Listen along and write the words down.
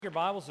Your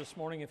Bibles this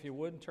morning, if you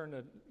would, and turn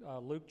to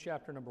Luke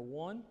chapter number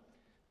 1.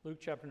 Luke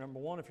chapter number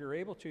 1, if you're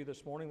able to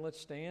this morning, let's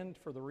stand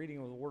for the reading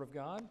of the Word of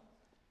God.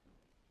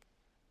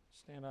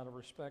 Stand out of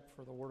respect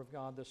for the Word of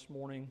God this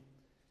morning.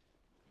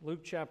 Luke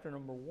chapter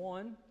number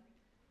 1.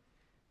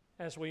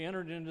 As we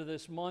entered into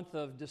this month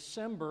of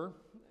December,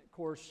 of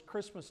course,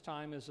 Christmas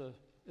time is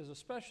a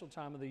special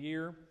time of the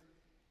year,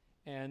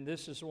 and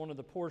this is one of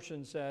the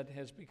portions that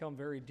has become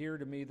very dear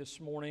to me this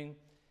morning.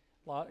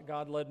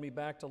 God led me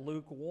back to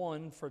Luke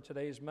 1 for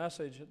today's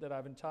message that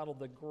I've entitled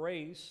The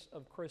Grace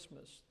of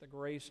Christmas. The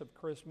Grace of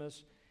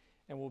Christmas.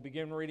 And we'll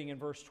begin reading in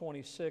verse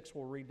 26.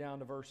 We'll read down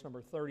to verse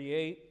number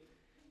 38.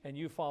 And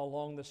you follow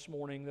along this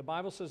morning. The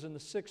Bible says, in the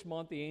 6th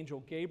month, the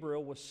angel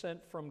Gabriel was sent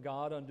from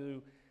God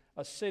unto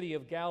a city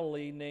of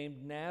Galilee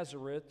named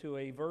Nazareth to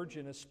a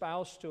virgin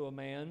espoused to a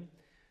man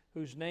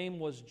whose name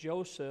was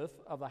Joseph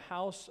of the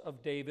house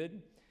of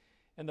David.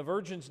 And the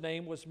virgin's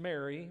name was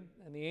Mary,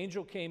 and the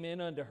angel came in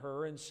unto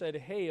her and said,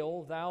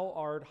 Hail, thou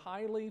art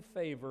highly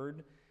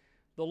favored,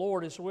 the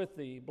Lord is with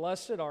thee.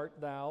 Blessed art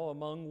thou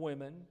among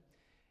women.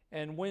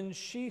 And when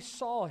she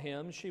saw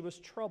him, she was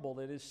troubled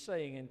at his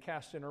saying, and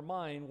cast in her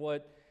mind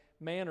what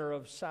manner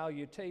of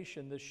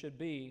salutation this should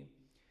be.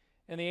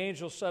 And the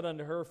angel said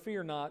unto her,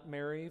 Fear not,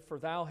 Mary, for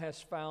thou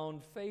hast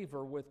found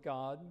favor with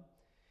God.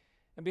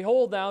 And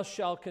behold, thou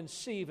shalt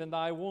conceive in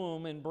thy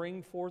womb, and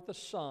bring forth a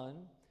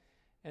son,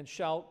 and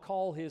shalt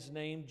call his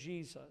name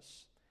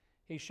Jesus.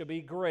 He shall be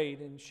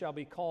great, and shall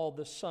be called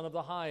the Son of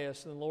the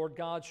Highest. And the Lord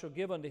God shall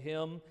give unto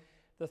him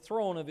the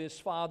throne of his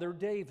father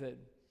David,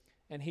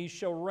 and he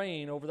shall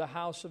reign over the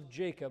house of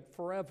Jacob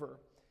forever.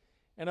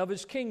 And of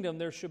his kingdom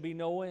there shall be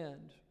no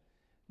end.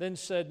 Then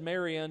said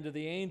Mary unto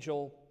the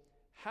angel,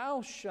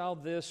 How shall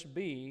this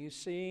be,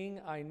 seeing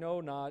I know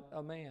not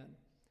a man?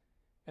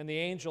 And the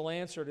angel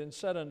answered and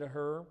said unto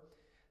her,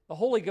 The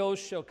Holy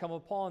Ghost shall come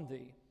upon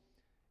thee,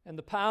 and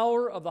the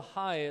power of the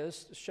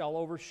highest shall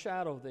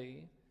overshadow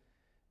thee.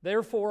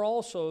 Therefore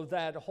also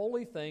that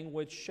holy thing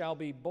which shall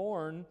be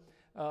born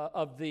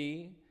of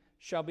thee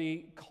shall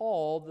be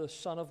called the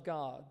Son of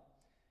God.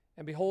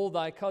 And behold,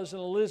 thy cousin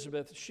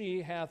Elizabeth,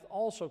 she hath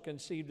also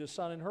conceived a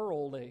son in her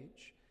old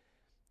age.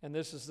 And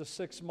this is the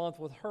 6th month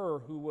with her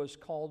who was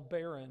called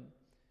barren.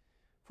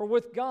 For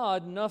with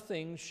God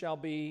nothing shall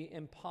be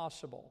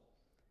impossible.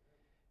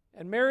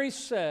 And Mary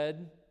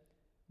said,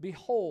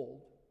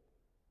 Behold,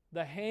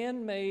 the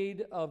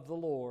handmaid of the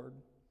Lord,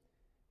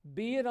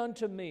 be it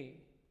unto me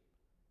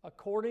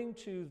according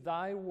to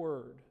thy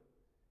word.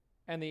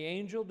 And the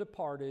angel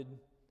departed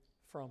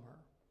from her.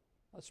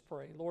 Let's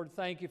pray. Lord,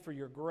 thank you for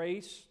your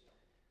grace,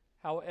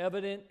 how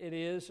evident it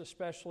is,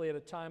 especially at a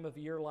time of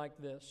year like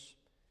this.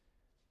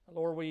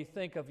 Lord, we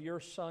think of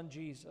your Son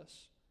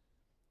Jesus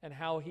and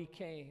how he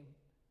came.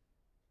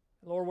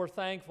 Lord, we're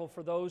thankful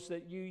for those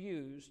that you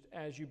used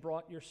as you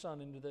brought your Son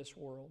into this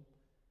world.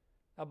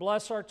 Now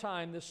bless our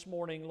time this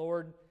morning,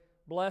 Lord.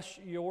 Bless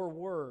your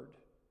word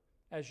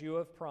as you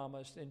have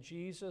promised. In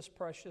Jesus'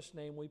 precious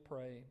name we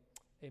pray.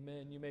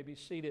 Amen. You may be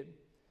seated.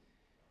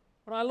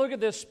 When I look at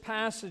this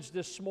passage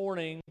this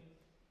morning,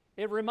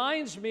 it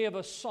reminds me of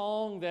a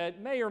song that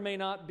may or may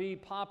not be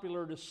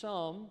popular to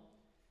some,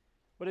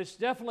 but it's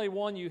definitely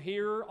one you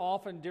hear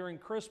often during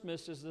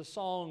Christmas, is the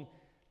song,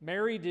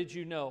 Mary, Did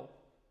You Know?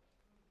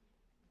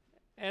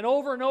 And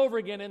over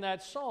again in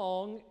that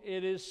song,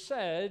 it is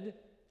said,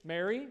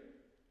 Mary,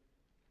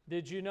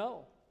 did you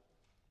know?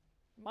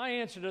 My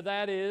answer to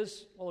that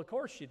is, well, of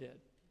course she did.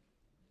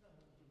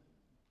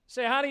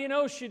 Say, how do you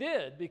know she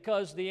did?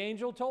 Because the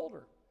angel told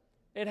her.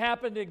 It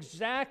happened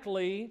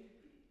exactly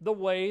the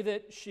way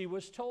that she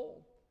was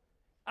told.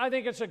 I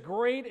think it's a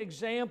great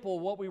example,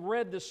 what we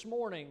read this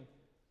morning,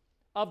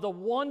 of the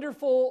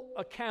wonderful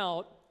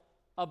account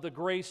of the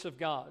grace of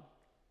God.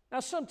 Now,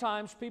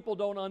 sometimes people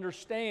don't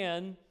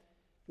understand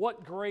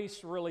what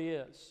grace really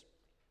is.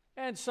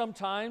 And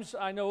sometimes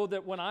I know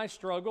that when I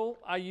struggle,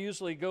 I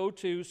usually go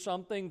to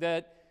something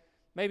that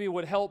maybe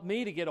would help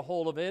me to get a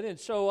hold of it. And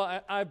so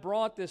I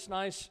brought this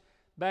nice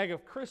bag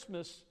of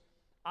Christmas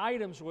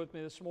items with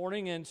me this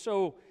morning. And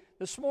so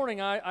this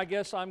morning, I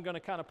guess I'm going to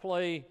kind of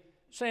play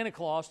Santa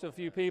Claus to a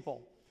few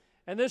people.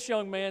 And this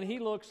young man, he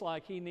looks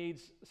like he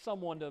needs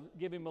someone to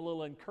give him a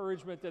little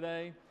encouragement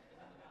today.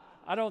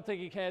 I don't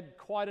think he had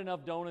quite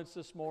enough donuts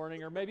this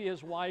morning, or maybe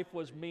his wife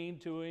was mean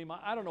to him.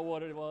 I don't know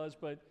what it was,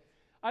 but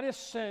I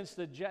just sense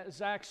that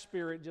Zach's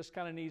spirit just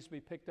kind of needs to be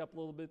picked up a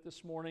little bit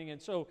this morning.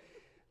 And so,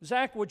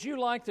 Zach, would you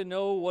like to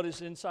know what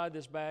is inside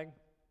this bag?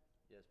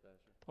 Yes,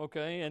 Pastor.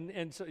 Okay,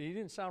 and so you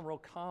didn't sound real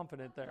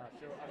confident there.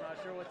 I'm not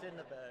sure what's in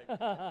the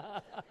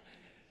bag.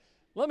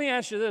 Let me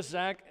ask you this,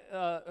 Zach.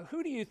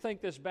 Who do you think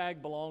this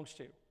bag belongs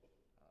to?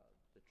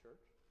 The church?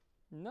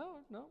 No,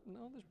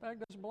 this bag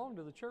doesn't belong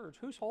to the church.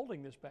 Who's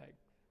holding this bag?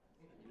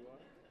 You are?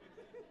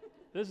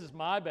 This is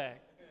my bag.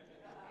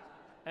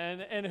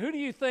 And who do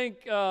you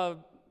think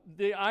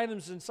the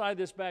items inside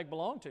this bag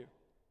belong to? To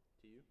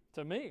you.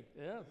 To me,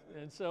 yeah.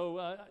 And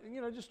so,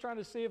 just trying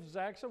to see if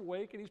Zach's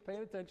awake and he's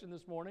paying attention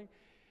this morning.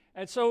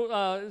 And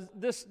so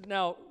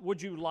now,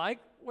 would you like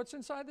what's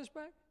inside this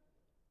bag?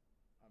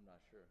 I'm not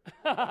sure.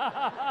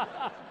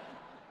 Now,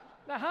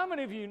 how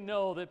many of you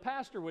know that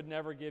Pastor would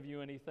never give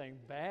you anything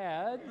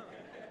bad?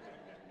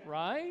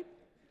 Right?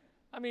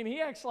 I mean,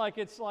 he acts like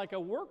it's like a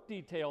work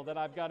detail that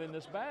I've got in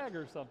this bag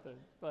or something.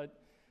 But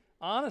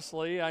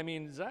honestly, I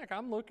mean, Zach,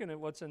 I'm looking at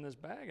what's in this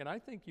bag, and I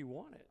think you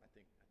want it. I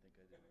think I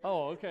did.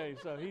 Oh, okay.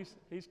 So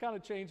he's kind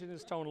of changing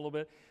his tone a little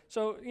bit.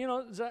 So,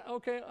 Zach,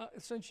 okay,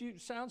 since you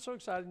sound so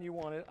excited and you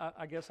want it,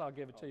 I guess I'll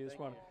give it to you this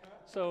morning.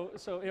 So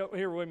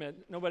here, wait a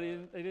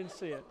minute. They didn't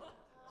see it.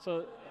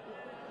 So,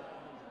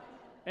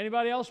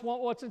 anybody else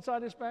want what's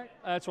inside this bag?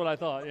 That's what I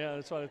thought. Yeah,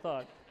 that's what I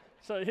thought.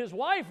 So his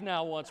wife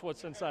now wants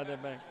what's inside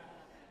that bag.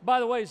 By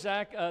the way,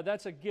 Zach,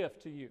 that's a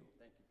gift to you.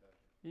 Thank you,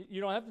 Pastor.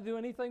 You don't have to do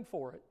anything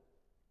for it.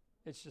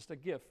 It's just a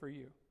gift for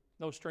you.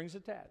 No strings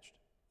attached.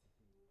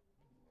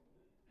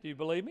 Do you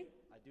believe me?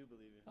 I do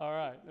believe it. All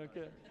right,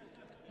 okay.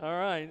 All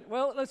right.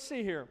 Well, let's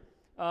see here.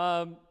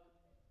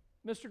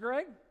 Mr.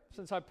 Greg,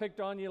 since I picked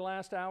on you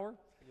last hour,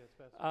 Yes,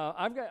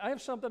 Pastor. I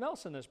have something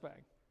else in this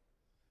bag.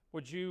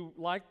 Would you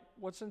like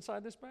what's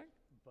inside this bag?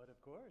 But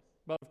of course.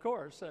 But of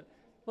course, a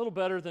little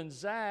better than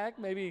Zach.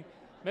 Maybe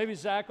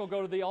Zach will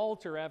go to the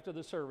altar after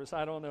the service.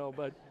 I don't know,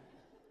 but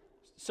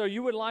so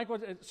you would like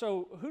what?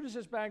 So who does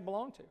this bag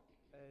belong to?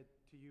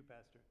 To you,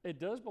 Pastor. It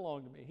does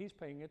belong to me. He's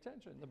paying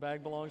attention. The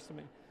bag belongs to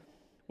me.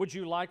 Would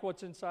you like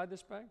what's inside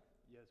this bag?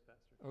 Yes,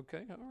 Pastor.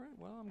 Okay, all right.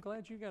 Well, I'm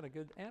glad you got a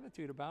good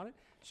attitude about it.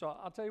 So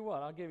I'll tell you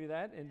what, I'll give you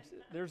that. And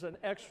there's an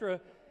extra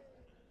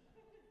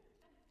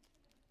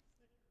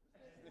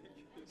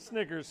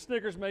Snickers.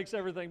 Snickers makes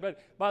everything. But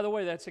by the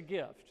way, that's a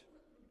gift.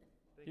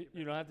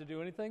 You don't have to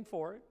do anything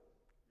for it.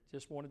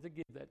 Just wanted to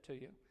give that to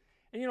you.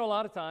 And a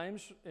lot of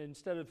times,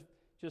 instead of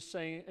just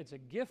saying it's a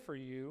gift for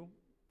you,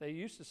 they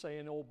used to say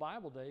in the old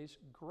Bible days,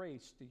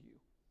 grace to you.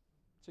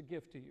 It's a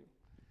gift to you.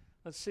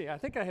 Let's see. I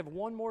think I have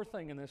one more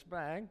thing in this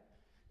bag.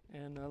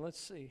 And let's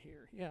see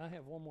here. Yeah, I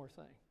have one more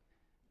thing.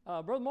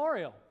 Brother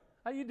Mario,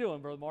 how you doing,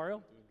 Brother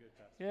Mario? Doing good,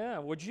 Pastor. Yeah.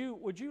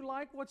 Would you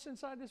like what's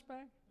inside this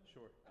bag?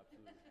 Sure,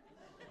 absolutely.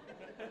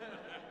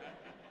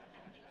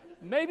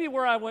 Maybe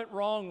where I went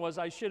wrong was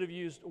I should have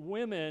used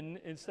women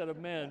instead of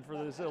men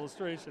for this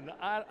illustration.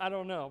 I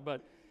don't know,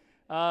 but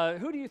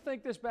who do you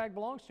think this bag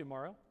belongs to,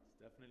 Mario?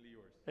 It's definitely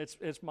yours.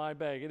 It's my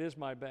bag. It is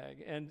my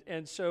bag.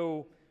 And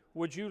so,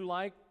 would you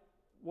like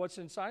what's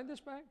inside this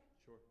bag?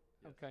 Sure.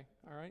 Yes. Okay.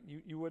 All right.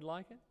 You would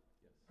like it?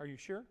 Yes. Are you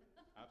sure?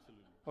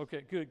 Absolutely.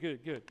 Okay.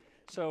 Good.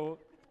 So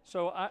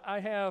I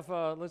have.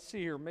 Let's see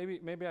here.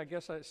 Maybe I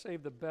guess I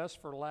saved the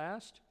best for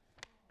last,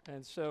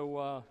 and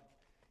so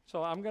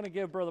I'm going to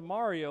give Brother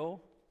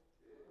Mario.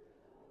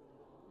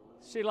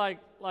 See, like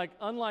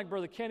unlike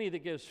Brother Kenny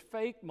that gives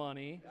fake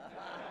money.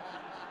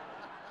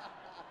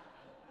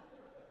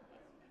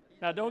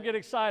 Now, don't get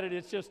excited.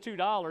 It's just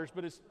 $2,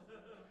 but it's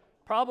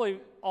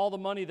probably all the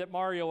money that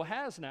Mario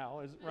has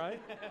now, is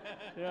right?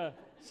 Yeah.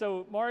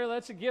 So, Mario,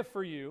 that's a gift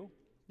for you.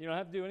 You don't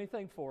have to do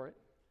anything for it,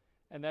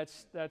 and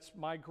that's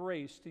my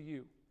grace to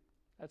you.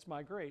 That's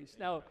my grace.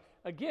 Now,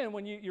 again,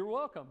 when you're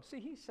welcome. See,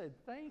 he said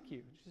thank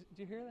you. Did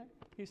you hear that?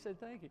 He said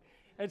thank you.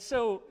 And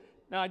so,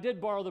 now I did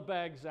borrow the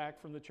bag,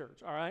 Zach, from the church.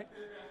 All right.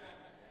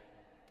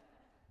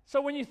 So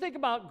when you think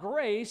about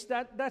grace,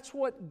 that's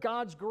what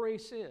God's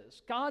grace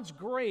is. God's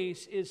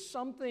grace is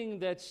something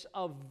that's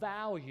of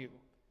value.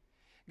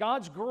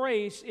 God's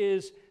grace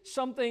is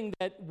something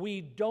that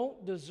we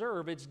don't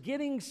deserve. It's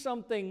getting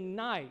something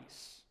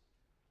nice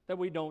that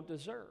we don't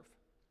deserve.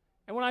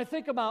 And when I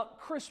think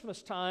about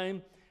Christmas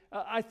time,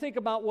 I think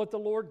about what the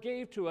Lord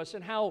gave to us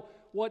and how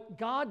what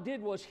God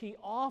did was He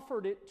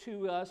offered it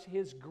to us,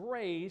 His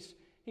grace,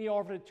 He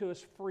offered it to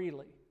us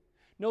freely.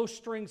 No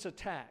strings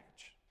attached.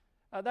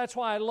 That's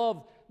why I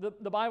love,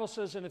 the Bible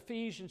says in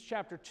Ephesians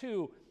chapter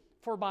 2,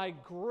 for by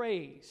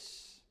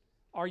grace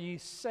are ye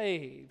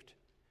saved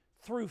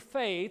through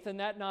faith, and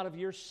that not of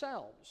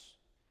yourselves.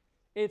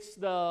 It's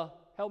the,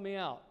 help me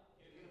out,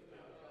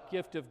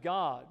 gift of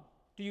God.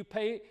 Do you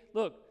pay?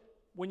 Look,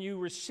 when you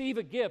receive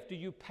a gift, do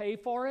you pay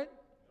for it?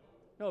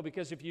 No,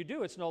 because if you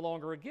do, it's no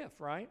longer a gift,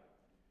 right?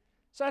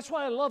 So that's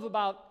what I love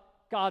about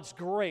God's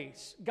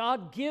grace.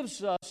 God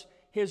gives us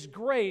His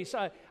grace.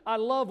 I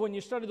love when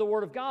you study the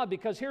Word of God,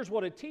 because here's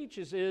what it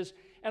teaches is,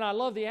 and I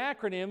love the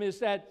acronym, is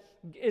that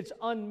it's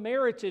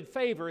unmerited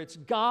favor. It's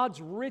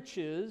God's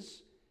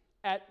riches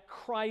at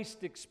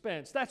Christ's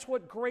expense. That's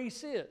what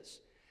grace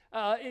is.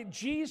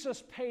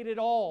 Jesus paid it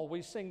all.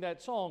 We sing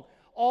that song.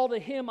 All to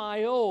Him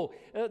I owe.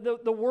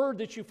 The word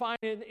that you find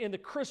in the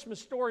Christmas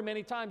story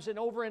many times and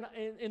over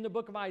in the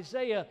book of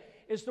Isaiah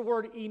is the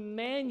word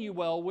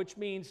Emmanuel, which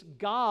means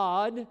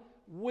God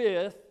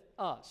with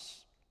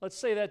us. Let's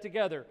say that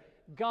together.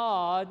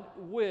 God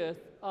with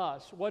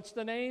us. What's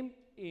the name?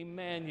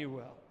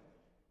 Emmanuel.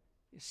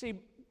 You see,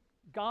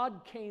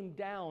 God came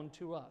down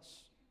to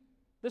us.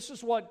 This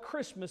is what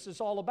Christmas is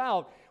all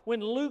about.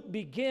 When Luke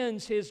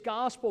begins his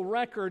gospel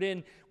record,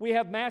 and we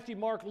have Matthew,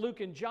 Mark,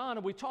 Luke, and John,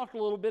 and we talked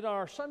a little bit on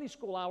our Sunday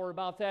school hour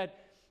about that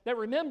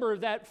remember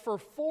that for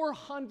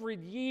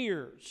 400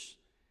 years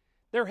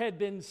there had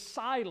been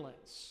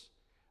silence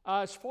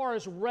as far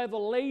as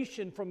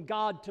revelation from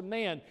God to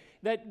man.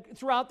 That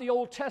throughout the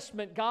Old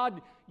Testament,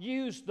 God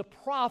used the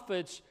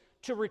prophets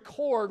to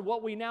record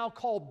what we now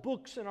call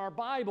books in our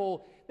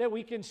Bible that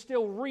we can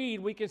still read,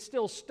 we can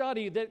still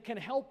study, that can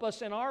help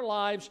us in our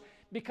lives,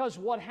 because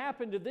what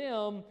happened to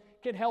them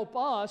can help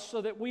us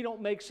so that we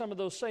don't make some of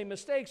those same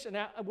mistakes, and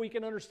we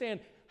can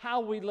understand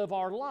how we live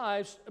our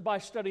lives by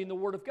studying the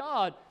Word of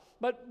God.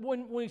 But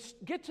when we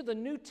get to the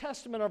New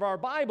Testament of our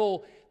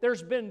Bible,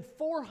 there's been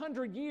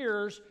 400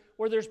 years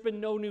where there's been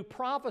no new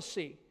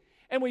prophecy.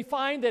 And we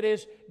find that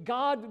as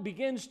God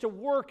begins to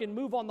work and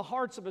move on the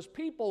hearts of His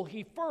people,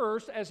 He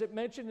first, as it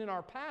mentioned in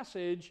our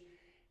passage,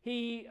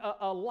 He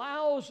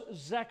allows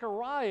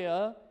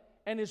Zechariah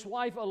and his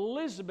wife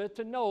Elizabeth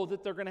to know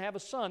that they're going to have a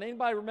son.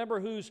 Anybody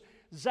remember whose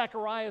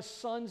Zechariah's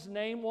son's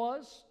name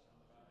was?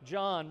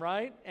 John,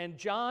 right? And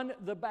John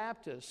the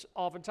Baptist,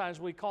 oftentimes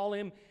we call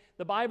him,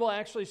 the Bible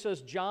actually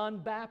says John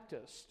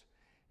Baptist.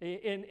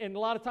 And a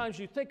lot of times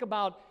you think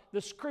about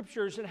the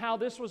Scriptures and how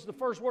this was the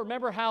first word.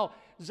 Remember how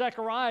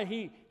Zechariah,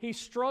 he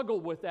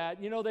struggled with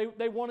that. You know,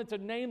 they wanted to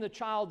name the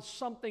child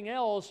something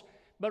else,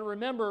 but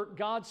remember,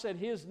 God said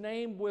his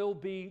name will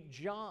be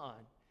John.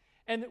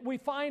 And we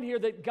find here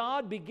that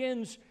God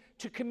begins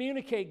to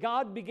communicate,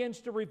 God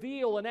begins to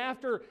reveal, and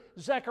after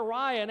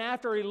Zechariah and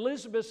after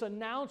Elizabeth's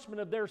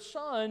announcement of their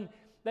son,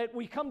 that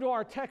we come to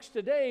our text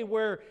today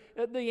where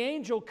the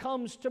angel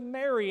comes to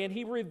Mary and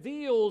he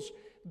reveals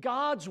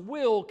God's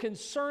will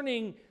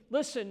concerning,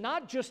 listen,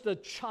 not just a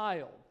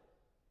child,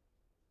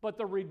 but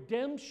the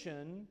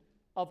redemption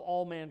of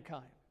all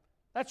mankind.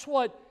 That's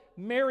what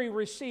Mary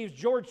receives.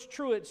 George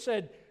Truett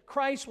said,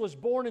 Christ was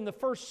born in the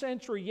first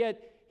century,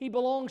 yet He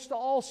belongs to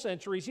all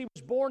centuries. He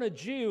was born a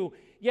Jew,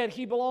 yet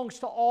He belongs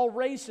to all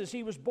races.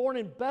 He was born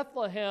in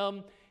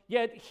Bethlehem,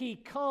 yet He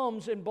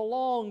comes and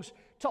belongs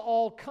to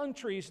all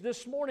countries.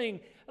 This morning,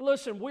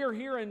 listen, we're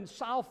here in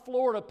South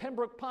Florida,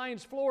 Pembroke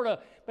Pines, Florida,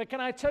 but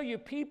can I tell you,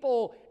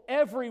 people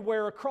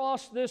everywhere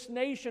across this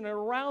nation and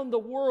around the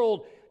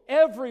world,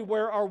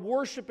 everywhere are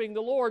worshiping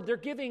the Lord. They're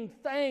giving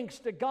thanks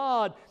to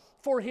God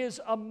for His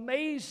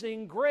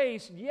amazing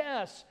grace.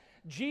 Yes,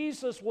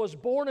 Jesus was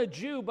born a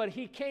Jew, but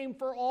He came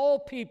for all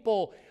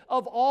people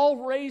of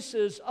all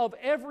races, of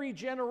every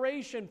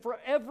generation, for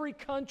every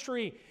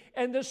country.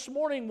 And this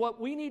morning, what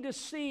we need to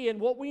see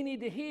and what we need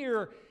to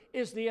hear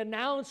is the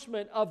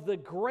announcement of the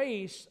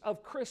grace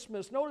of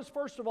Christmas. Notice,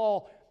 first of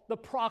all, the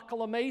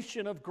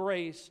proclamation of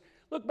grace.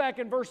 Look back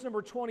in verse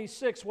number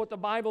 26, what the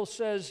Bible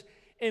says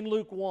in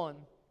Luke 1.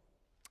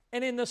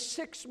 And in the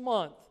 6th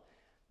month,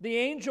 the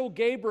angel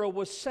Gabriel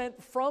was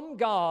sent from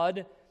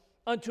God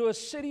unto a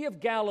city of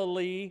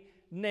Galilee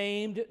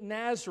named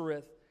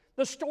Nazareth.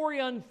 The story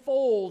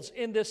unfolds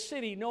in this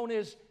city known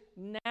as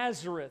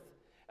Nazareth.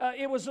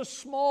 It was a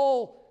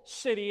small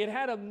city. It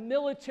had a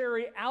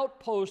military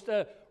outpost.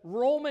 A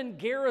Roman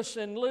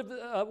garrison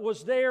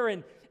was there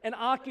and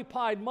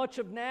occupied much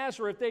of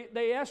Nazareth.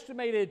 They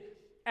estimated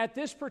at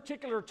this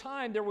particular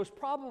time there was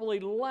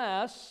probably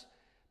less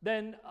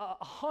than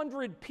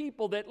 100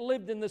 people that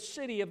lived in the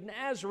city of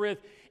Nazareth.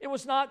 It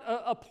was not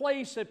a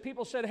place that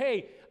people said,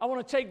 hey, I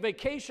want to take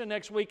vacation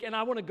next week and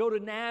I want to go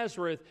to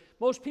Nazareth.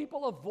 Most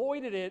people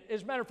avoided it.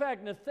 As a matter of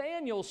fact,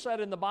 Nathanael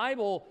said in the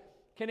Bible,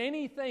 can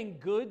anything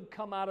good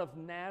come out of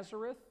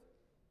Nazareth?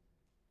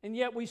 And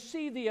yet we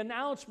see the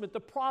announcement, the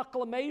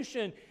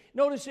proclamation.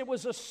 Notice it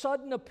was a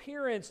sudden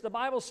appearance. The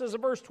Bible says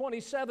in verse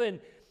 27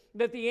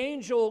 that the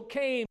angel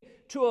came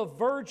to a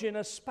virgin,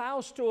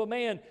 espoused to a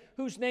man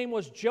whose name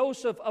was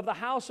Joseph of the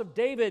house of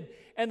David,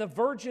 and the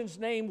virgin's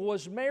name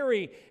was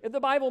Mary. If the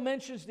Bible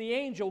mentions the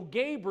angel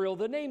Gabriel,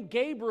 the name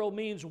Gabriel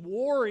means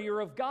warrior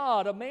of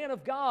God, a man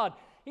of God.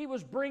 He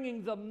was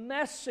bringing the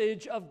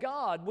message of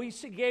God. We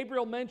see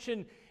Gabriel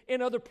mentioned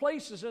in other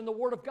places in the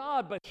Word of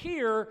God, but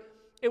here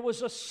it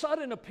was a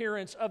sudden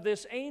appearance of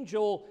this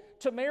angel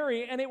to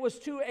Mary, and it was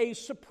to a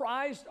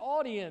surprised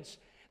audience.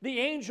 The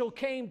angel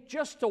came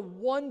just to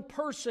one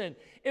person.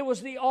 It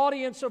was the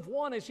audience of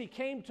one as he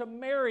came to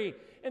Mary.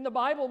 And the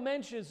Bible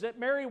mentions that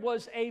Mary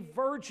was a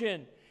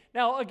virgin.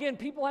 Now, again,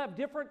 people have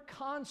different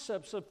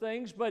concepts of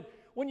things, but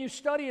when you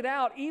study it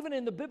out, even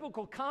in the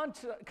biblical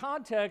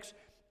context,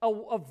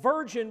 a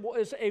virgin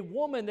is a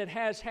woman that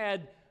has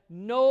had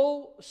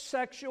no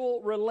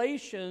sexual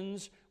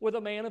relations with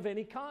a man of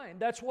any kind.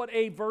 That's what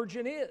a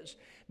virgin is.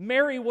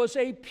 Mary was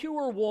a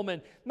pure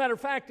woman. Matter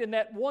of fact, in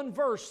that one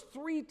verse,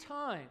 3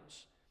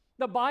 times,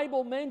 the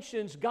Bible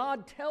mentions,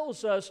 God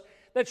tells us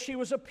that she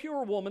was a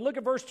pure woman. Look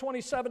at verse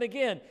 27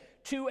 again.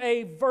 To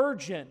a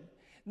virgin.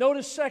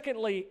 Notice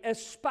secondly,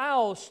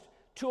 espoused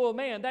to a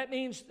man. That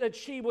means that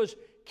she was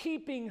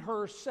keeping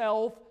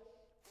herself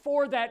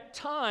for that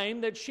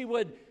time that she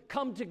would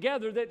come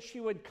together, that she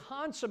would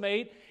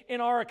consummate. In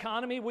our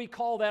economy, we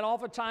call that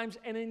oftentimes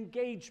an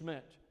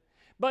engagement.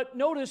 But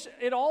notice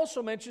it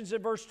also mentions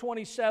in verse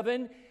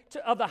 27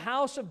 of the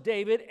house of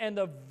David and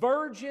the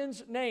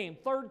virgin's name.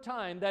 3rd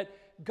time that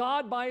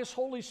God, by His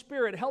Holy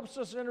Spirit, helps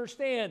us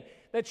understand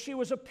that she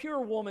was a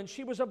pure woman.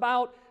 She was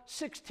about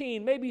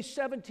 16, maybe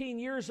 17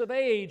 years of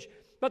age,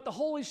 but the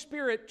Holy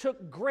Spirit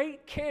took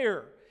great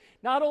care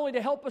not only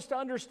to help us to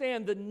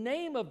understand the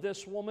name of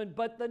this woman,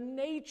 but the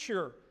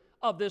nature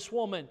of this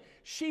woman.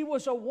 She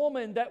was a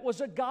woman that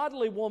was a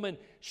godly woman.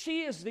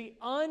 She is the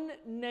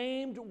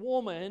unnamed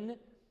woman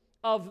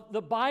of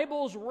the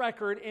Bible's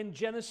record in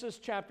Genesis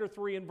chapter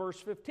 3 and verse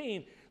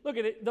 15. Look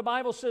at it. The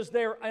Bible says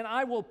there, and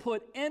I will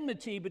put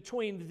enmity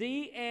between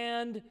thee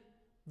and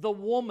the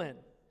woman,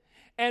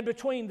 and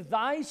between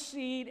thy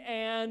seed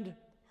and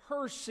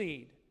her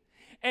seed.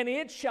 And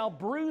it shall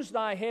bruise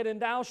thy head,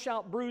 and thou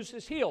shalt bruise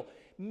his heel.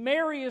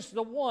 Mary is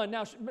the one.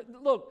 Now,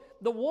 look,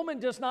 the woman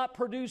does not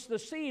produce the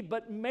seed,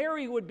 but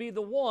Mary would be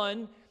the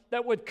one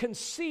that would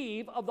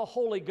conceive of the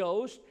Holy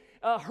Ghost.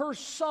 Her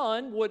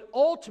son would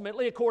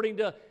ultimately, according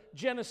to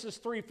Genesis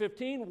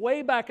 3:15,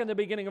 way back in the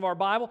beginning of our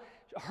Bible,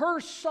 her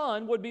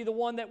son would be the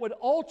one that would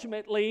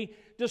ultimately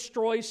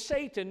destroy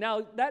Satan.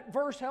 Now, that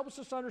verse helps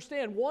us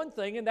understand one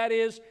thing, and that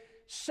is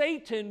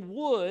Satan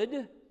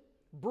would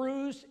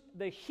bruise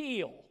the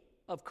heel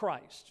of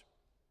Christ.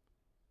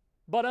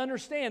 But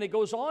understand, it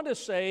goes on to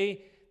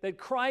say that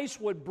Christ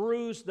would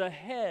bruise the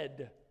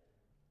head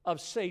of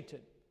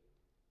Satan.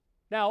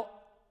 Now,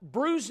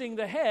 bruising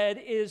the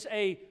head is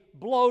a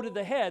blow to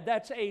the head.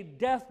 That's a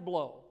death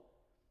blow.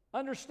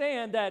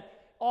 Understand that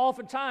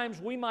oftentimes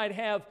we might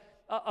have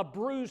a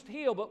bruised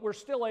heel, but we're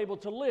still able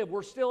to live.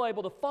 We're still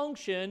able to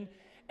function.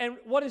 And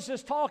what is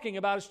this talking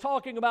about? It's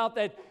talking about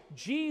that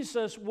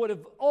Jesus would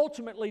have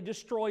ultimately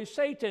destroyed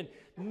Satan.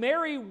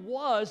 Mary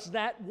was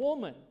that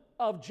woman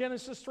of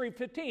Genesis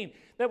 3:15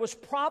 that was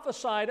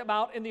prophesied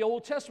about in the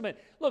Old Testament.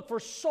 Look, for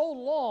so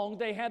long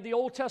they had the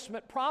Old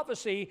Testament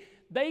prophecy.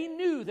 They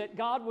knew that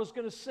God was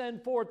going to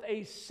send forth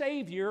a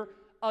Savior,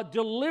 a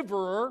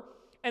deliverer,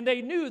 and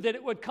they knew that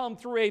it would come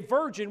through a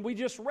virgin. We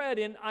just read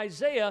in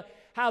Isaiah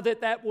how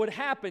that would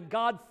happen.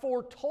 God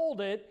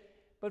foretold it,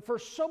 but for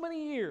so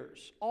many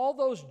years, all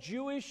those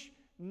Jewish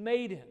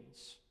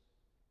maidens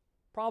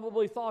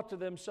probably thought to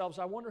themselves,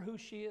 I wonder who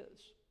she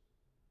is.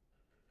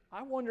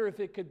 I wonder if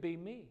it could be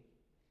me.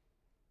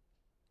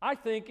 I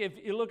think if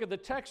you look at the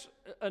text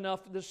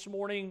enough this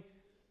morning,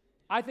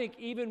 I think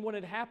even when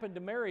it happened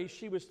to Mary,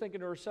 she was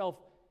thinking to herself,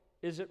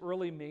 is it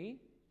really me?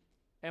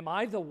 Am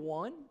I the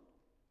one?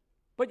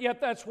 But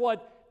yet that's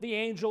what the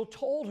angel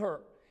told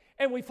her.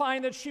 And we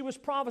find that she was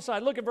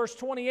prophesied. Look at verse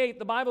 28.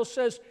 The Bible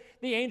says,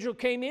 the angel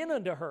came in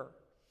unto her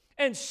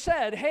and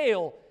said,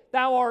 Hail,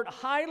 thou art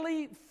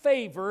highly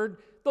favored.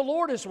 The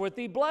Lord is with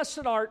thee.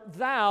 Blessed art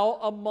thou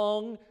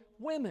among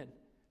women.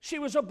 She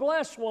was a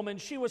blessed woman.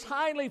 She was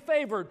highly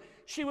favored.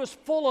 She was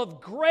full of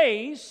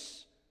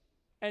grace.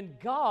 And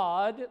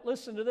God,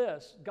 listen to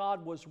this,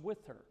 God was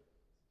with her.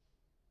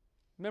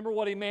 Remember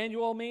what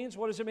Emmanuel means?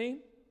 What does it mean?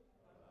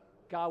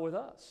 God with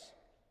us.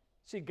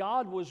 See,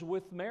 God was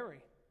with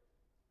Mary.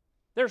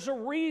 There's a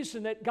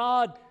reason that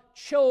God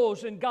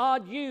chose and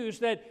God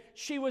used that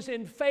she was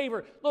in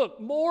favor. Look,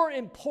 more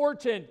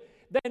important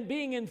than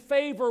being in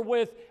favor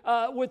with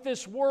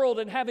this world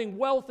and having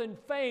wealth and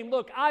fame,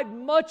 look, I'd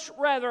much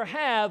rather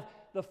have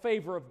the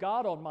favor of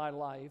God on my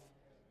life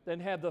than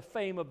have the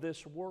fame of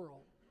this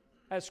world.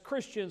 As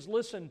Christians,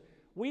 listen,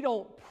 we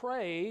don't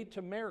pray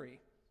to Mary.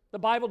 The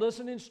Bible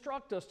doesn't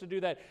instruct us to do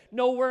that.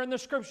 Nowhere in the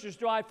Scriptures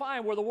do I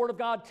find where the Word of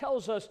God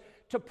tells us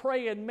to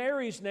pray in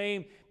Mary's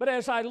name. But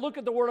as I look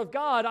at the Word of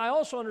God, I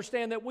also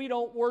understand that we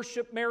don't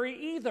worship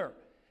Mary either.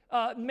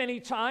 Many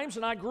times,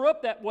 and I grew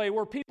up that way,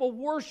 where people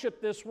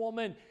worship this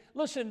woman.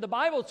 Listen, the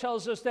Bible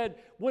tells us that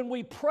when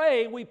we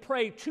pray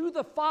to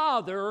the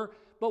Father,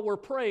 but we're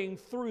praying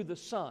through the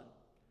Son.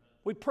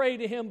 We pray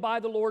to Him by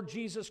the Lord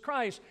Jesus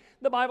Christ.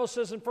 The Bible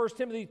says in 1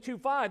 Timothy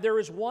 2:5, there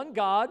is one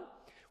God,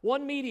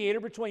 one mediator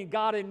between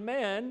God and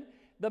men,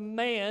 the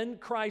man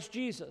Christ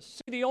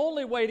Jesus. See, the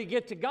only way to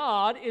get to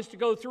God is to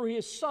go through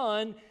His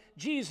Son,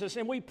 Jesus,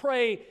 and we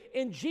pray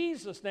in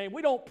Jesus' name.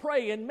 We don't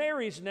pray in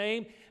Mary's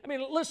name. I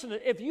mean, listen,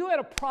 if you had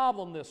a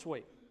problem this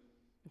week,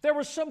 if there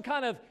was some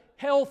kind of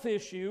health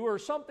issue or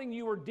something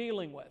you were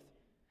dealing with,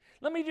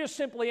 let me just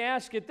simply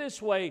ask it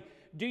this way.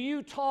 Do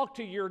you talk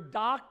to your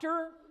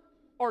doctor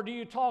or do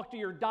you talk to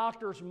your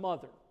doctor's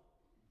mother?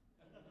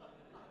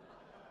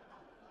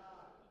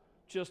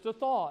 Just a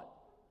thought.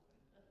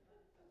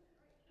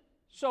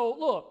 So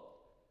look,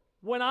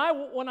 when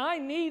I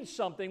need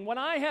something, when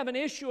I have an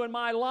issue in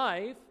my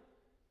life,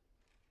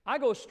 I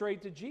go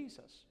straight to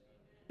Jesus.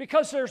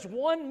 Because there's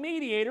one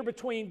mediator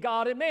between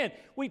God and man.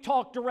 We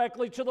talk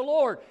directly to the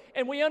Lord.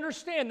 And we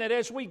understand that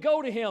as we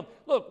go to Him,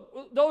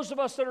 look, those of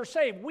us that are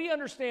saved, we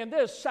understand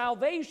this.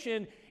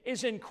 Salvation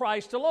is in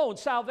Christ alone.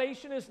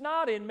 Salvation is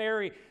not in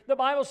Mary. The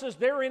Bible says,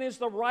 therein is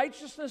the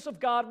righteousness of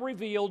God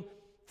revealed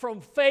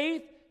from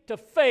faith to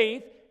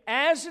faith,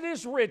 as it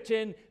is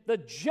written, the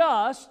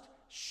just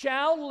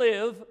shall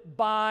live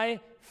by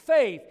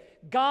faith.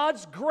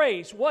 God's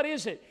grace, what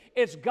is it?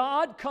 It's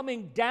God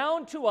coming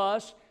down to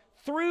us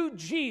through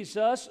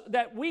Jesus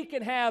that we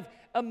can have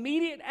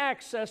immediate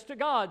access to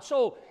God.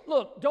 So,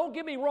 look, don't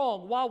get me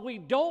wrong. While we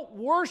don't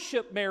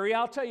worship Mary,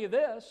 I'll tell you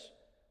this,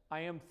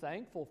 I am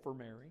thankful for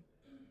Mary.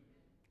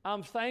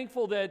 I'm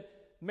thankful that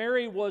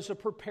Mary was a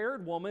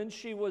prepared woman.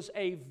 She was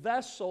a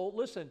vessel.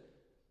 Listen,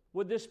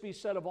 would this be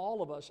said of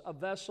all of us, a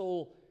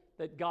vessel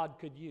that God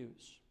could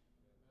use?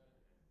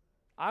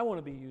 I want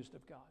to be used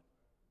of God.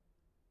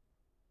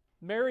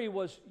 Mary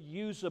was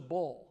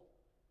usable.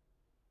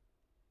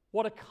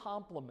 What a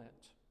compliment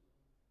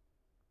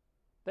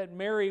that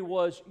Mary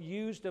was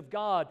used of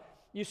God.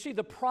 You see,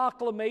 the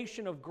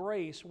proclamation of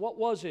grace, what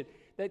was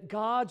it? That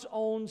God's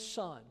own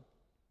Son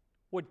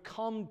would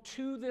come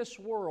to this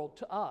world,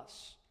 to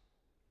us,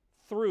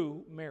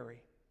 through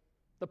Mary.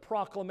 The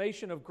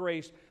proclamation of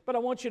grace. But I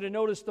want you to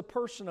notice the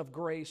person of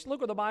grace.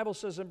 Look what the Bible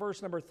says in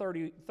verse number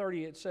 30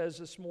 it says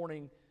this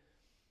morning.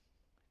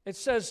 It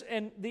says,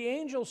 "And the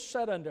angel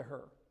said unto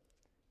her,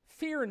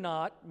 Fear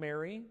not,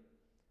 Mary,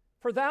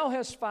 for thou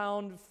hast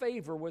found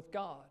favor with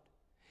God.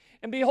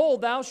 And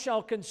behold, thou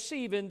shalt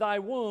conceive in thy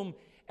womb,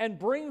 and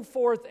bring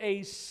forth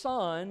a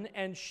son,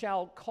 and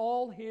shalt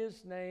call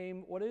his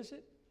name," what is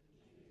it?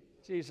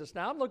 Jesus.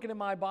 Now I'm looking at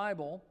my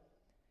Bible,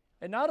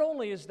 and not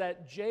only is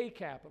that J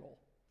capital,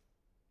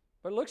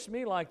 but it looks to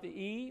me like the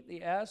E,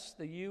 the S,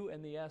 the U,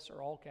 and the S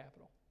are all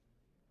capital.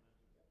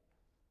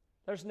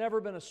 There's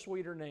never been a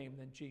sweeter name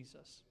than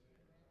Jesus.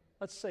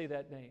 Let's say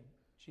that name,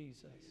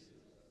 Jesus.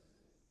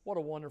 What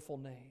a wonderful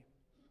name.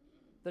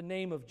 The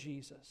name of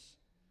Jesus.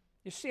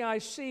 You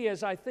see,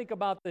 as I think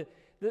about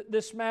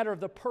this matter of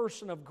the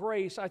person of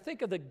grace, I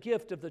think of the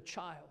gift of the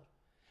child.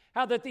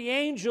 How that the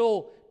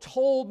angel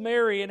told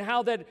Mary, and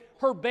how that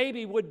her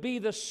baby would be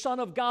the Son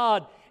of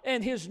God,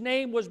 and his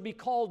name was be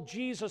called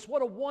Jesus.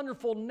 What a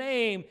wonderful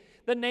name,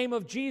 the name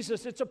of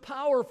Jesus. It's a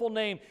powerful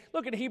name.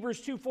 Look at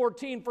Hebrews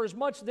 2:14. "For as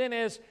much then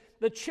as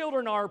the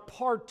children are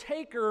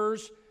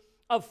partakers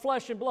of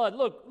flesh and blood."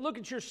 Look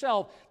at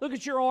yourself. Look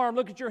at your arm.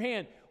 Look at your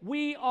hand.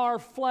 We are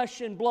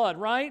flesh and blood,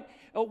 right?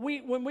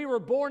 When we were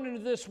born into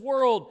this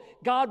world,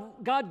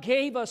 God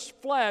gave us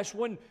flesh.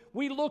 When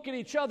we look at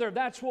each other,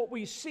 that's what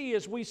we see,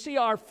 is we see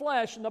our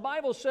flesh. And the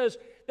Bible says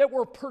that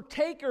we're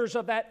partakers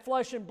of that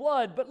flesh and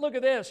blood. But look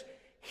at this.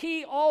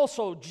 He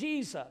also,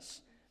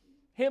 Jesus,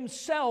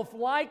 himself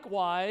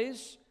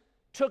likewise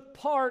took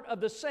part of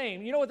the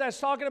same. You know what that's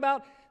talking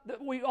about?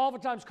 We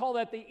oftentimes call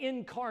that the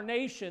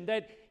incarnation,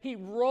 that he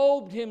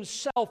robed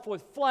himself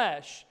with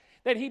flesh,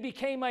 that he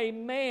became a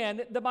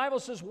man. The Bible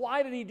says,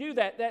 why did he do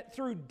that? That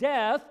through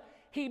death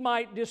he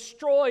might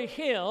destroy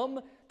him,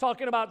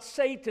 talking about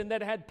Satan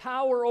that had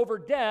power over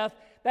death,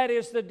 that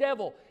is the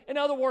devil. In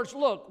other words,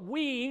 look,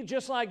 we,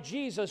 just like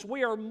Jesus,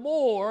 we are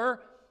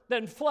more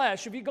than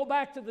flesh. If you go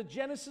back to the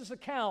Genesis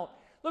account,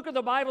 look what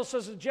the Bible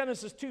says in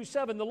Genesis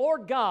 2:7. "The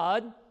Lord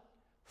God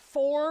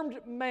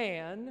formed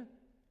man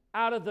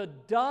out of the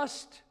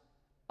dust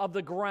of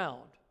the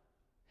ground,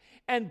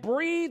 and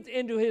breathed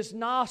into his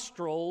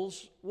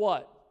nostrils,"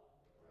 what?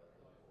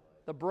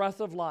 "The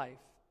breath of life.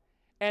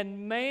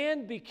 And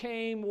man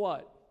became"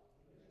 what?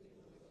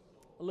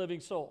 "A living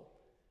soul."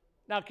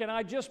 Now, can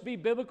I just be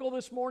biblical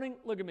this morning?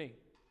 Look at me.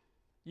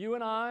 You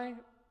and I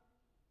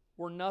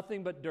were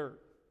nothing but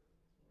dirt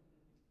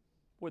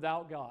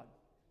without God.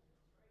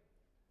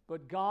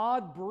 But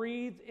God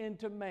breathed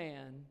into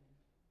man.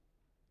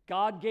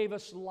 God gave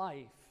us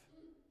life.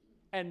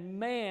 And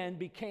man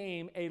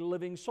became a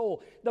living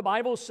soul. The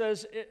Bible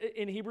says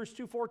in Hebrews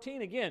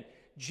 2:14, again,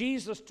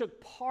 Jesus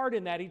took part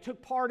in that. He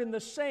took part in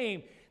the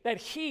same, that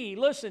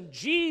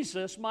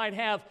Jesus might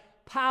have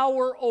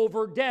power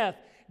over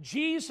death.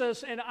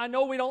 Jesus, and I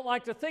know we don't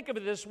like to think of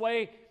it this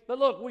way, but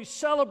look, we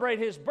celebrate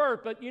his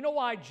birth, but you know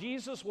why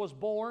Jesus was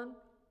born?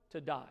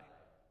 To die.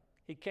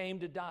 He came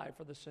to die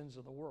for the sins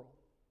of the world.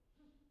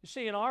 You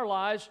see, in our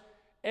lives,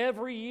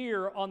 every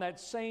year on that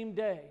same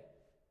day,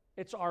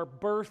 it's our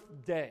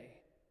birthday.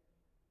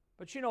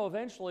 But you know,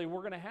 eventually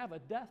we're going to have a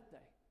death day.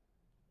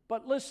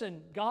 But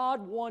listen,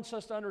 God wants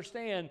us to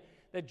understand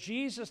that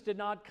Jesus did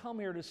not come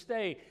here to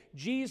stay.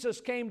 Jesus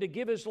came to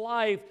give his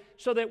life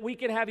so that we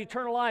can have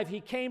eternal life.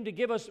 He came to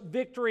give us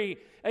victory.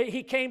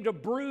 He came to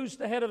bruise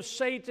the head of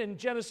Satan,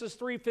 Genesis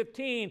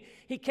 3:15.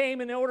 He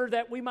came in order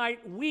that we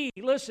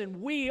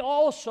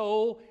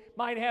also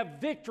might have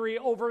victory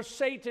over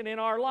Satan in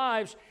our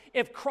lives.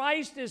 If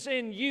Christ is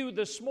in you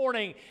this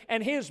morning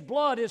and his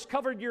blood has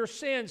covered your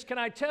sins, can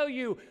I tell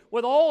you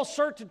with all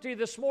certainty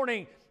this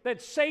morning that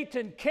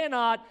Satan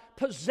cannot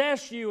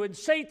possess you and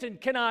Satan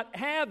cannot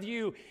have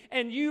you,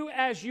 and you,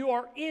 as you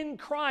are in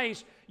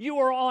Christ, you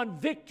are on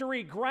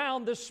victory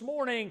ground this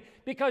morning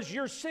because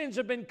your sins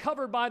have been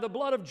covered by the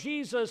blood of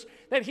Jesus,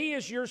 that he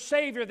is your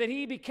Savior, that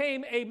he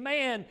became a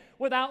man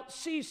without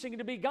ceasing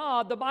to be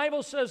God. The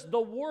Bible says the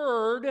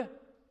Word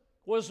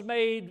was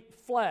made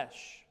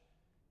flesh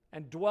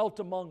and dwelt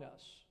among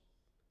us.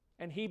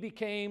 And he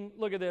became,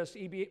 look at this,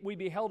 we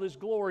beheld his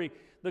glory.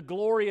 The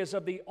glory is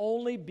of the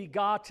only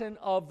begotten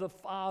of the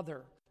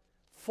Father,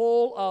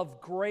 full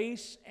of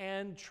grace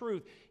and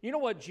truth. You know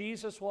what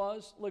Jesus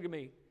was? Look at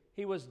me.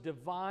 He was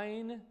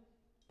divine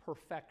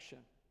perfection.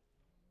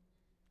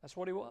 That's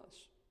what he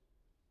was.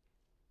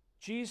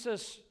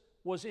 Jesus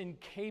was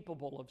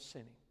incapable of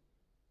sinning.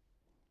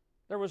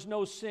 There was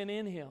no sin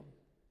in him,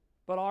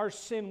 but our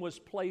sin was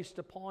placed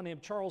upon him.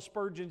 Charles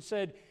Spurgeon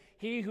said,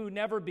 "He who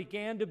never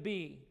began to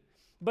be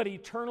but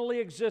eternally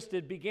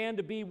existed, began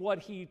to be what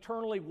he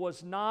eternally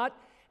was not,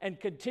 and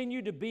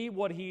continued to be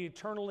what he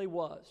eternally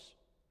was.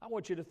 I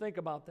want you to think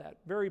about that.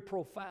 Very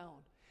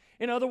profound.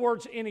 In other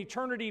words, in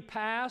eternity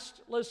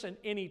past, listen,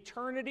 in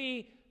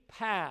eternity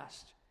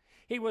past,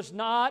 he was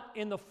not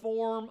in the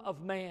form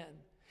of man.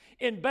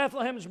 In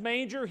Bethlehem's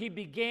manger, he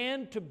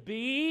began to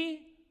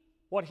be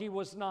what he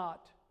was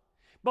not.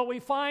 But we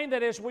find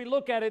that as we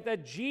look at it,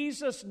 that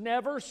Jesus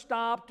never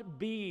stopped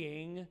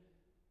being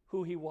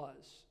who he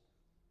was.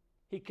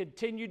 He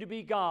continued to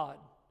be God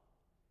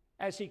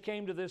as he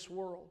came to this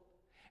world.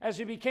 As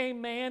he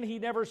became man, he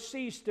never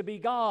ceased to be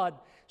God.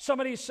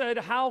 Somebody said,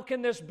 how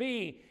can this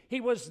be?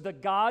 He was the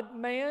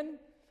God-man?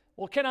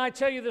 Well, can I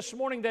tell you this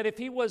morning that if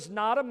he was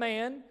not a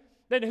man,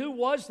 then who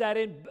was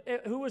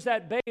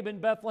that babe in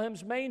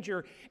Bethlehem's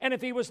manger? And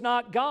if he was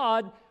not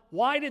God,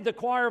 why did the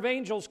choir of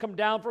angels come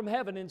down from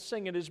heaven and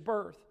sing at his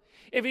birth?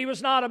 If he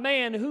was not a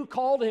man, who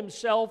called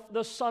himself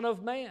the Son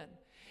of Man?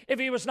 If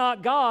he was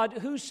not God,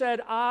 who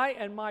said, I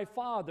and my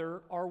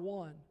Father are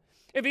one?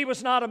 If he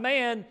was not a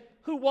man,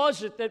 who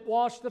was it that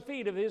washed the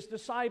feet of his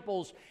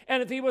disciples?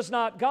 And if he was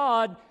not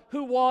God,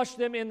 who washed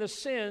them in the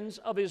sins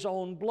of his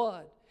own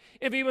blood?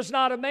 If he was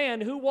not a man,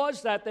 who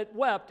was that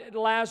wept at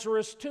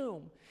Lazarus'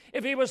 tomb?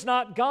 If he was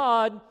not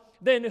God,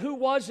 then who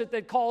was it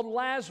that called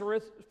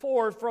Lazarus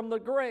forth from the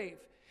grave?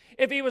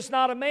 If he was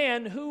not a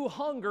man, who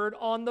hungered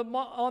on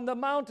the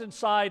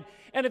mountainside?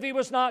 And if he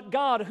was not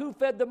God, who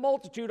fed the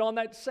multitude on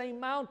that same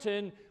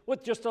mountain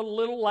with just a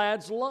little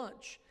lad's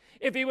lunch?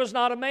 If he was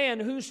not a man,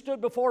 who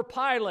stood before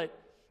Pilate,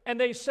 and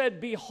they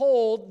said,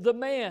 behold the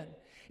man?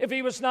 If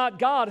he was not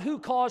God, who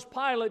caused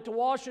Pilate to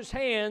wash his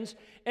hands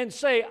and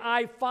say,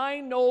 I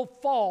find no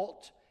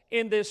fault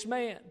in this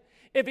man?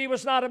 If he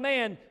was not a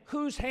man,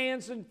 whose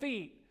hands and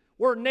feet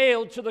were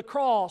nailed to the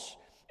cross?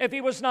 If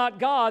he was not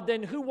God,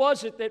 then who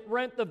was it that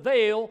rent the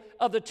veil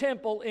of the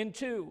temple in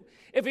two?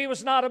 If he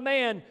was not a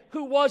man,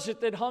 who was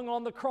it that hung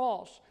on the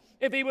cross?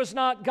 If he was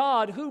not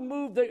God, who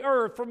moved the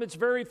earth from its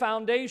very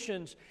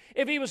foundations?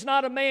 If he was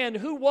not a man,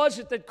 who was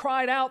it that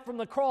cried out from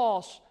the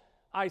cross,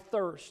 I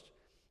thirst?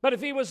 But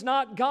if he was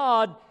not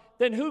God,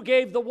 then who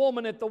gave the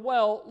woman at the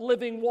well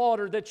living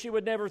water that she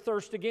would never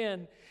thirst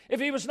again? If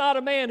he was not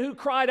a man, who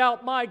cried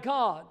out, my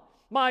God,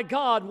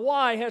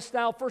 why hast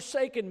thou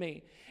forsaken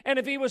me? And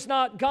if he was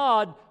not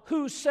God,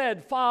 who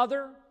said,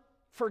 Father,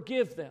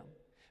 forgive them,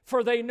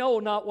 for they know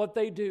not what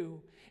they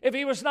do? If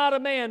he was not a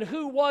man,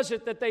 who was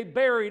it that they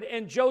buried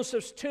in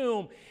Joseph's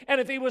tomb? And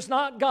if he was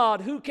not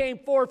God, who came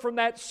forth from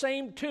that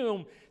same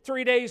tomb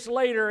 3 days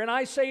later? And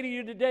I say to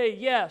you today,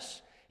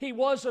 yes, he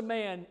was a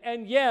man,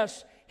 and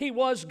yes, he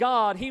was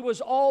God. He was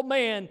all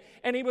man,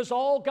 and he was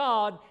all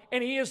God,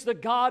 and he is the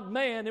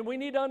God-man. And we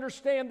need to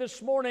understand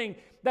this morning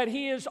that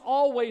he is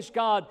always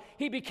God.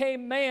 He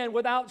became man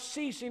without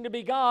ceasing to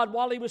be God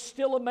while he was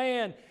still a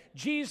man.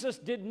 Jesus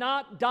did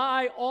not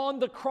die on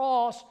the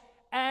cross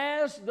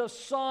as the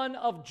son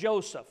of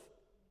Joseph.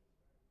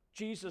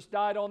 Jesus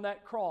died on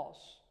that cross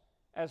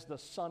as the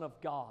Son of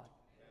God.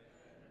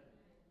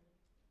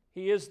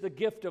 He is the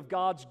gift of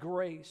God's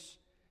grace.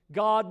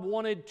 God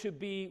wanted to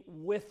be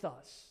with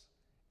us.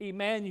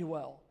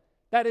 Emmanuel.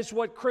 That is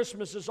what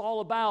Christmas is all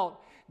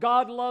about.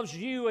 God loves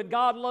you and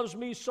God loves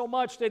me so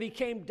much that he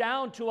came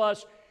down to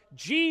us.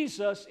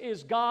 Jesus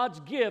is God's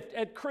gift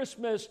at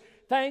Christmas.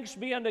 Thanks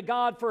be unto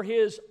God for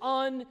his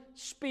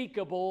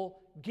unspeakable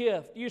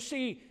gift. You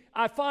see,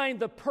 I find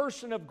the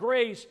person of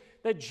grace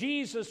that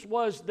Jesus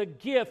was the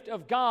gift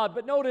of God.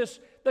 But notice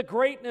the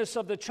greatness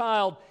of the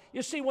child.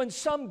 You see, when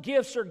some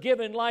gifts are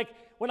given, like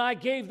when I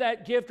gave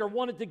that gift or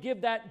wanted to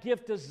give that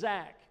gift to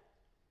Zach,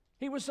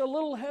 he was a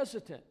little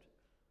hesitant.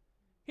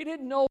 He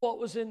didn't know what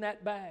was in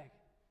that bag.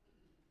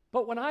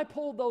 But when I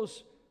pulled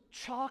those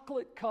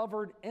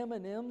chocolate-covered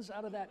M&Ms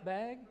out of that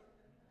bag,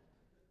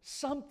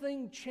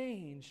 something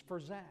changed for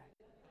Zach.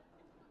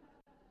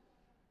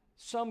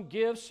 Some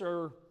gifts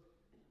are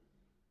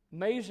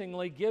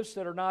amazingly gifts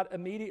that are not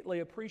immediately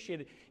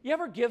appreciated. You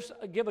ever give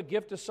a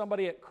gift to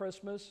somebody at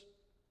Christmas?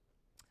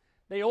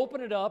 They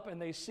open it up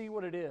and they see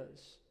what it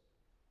is.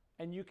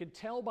 And you can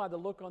tell by the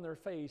look on their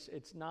face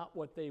it's not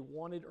what they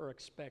wanted or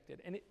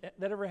expected. And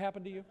that ever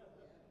happened to you?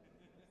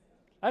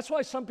 That's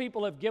why some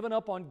people have given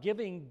up on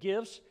giving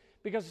gifts,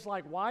 because it's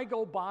like, why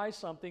go buy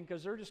something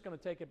because they're just going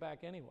to take it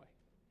back anyway.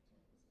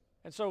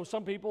 And so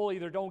some people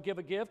either don't give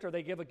a gift or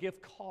they give a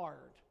gift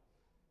card.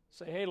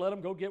 Say, hey, let them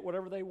go get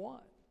whatever they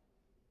want.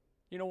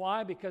 You know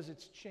why? Because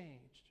it's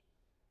changed.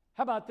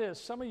 How about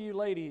this?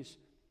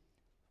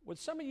 Would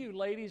some of you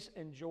ladies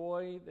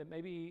enjoy that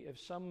maybe if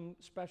some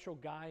special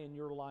guy in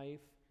your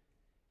life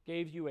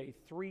gave you a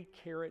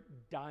 3-carat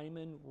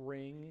diamond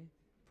ring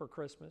for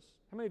Christmas?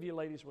 How many of you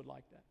ladies would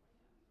like that?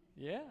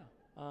 Yeah,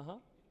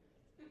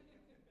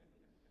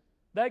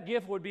 That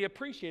gift would be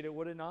appreciated,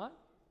 would it not?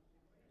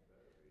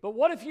 But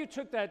what if you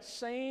took that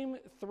same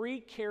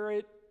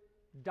 3-carat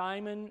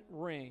diamond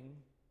ring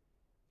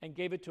and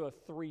gave it to a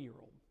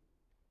 3-year-old?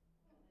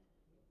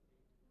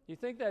 You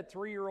think that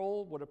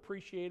 3-year-old would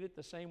appreciate it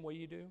the same way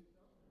you do?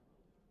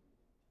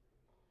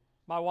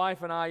 My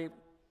wife and I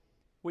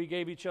we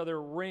gave each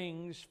other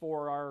rings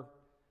on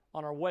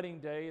our wedding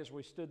day as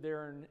we stood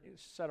there and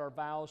said our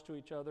vows to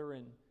each other.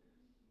 And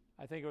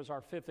I think it was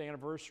our 5th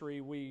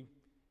anniversary.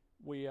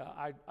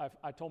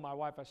 I told my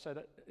wife, I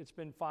said, it's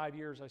been 5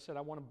 years. I said,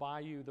 I want to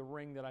buy you the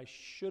ring that I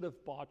should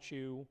have bought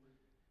you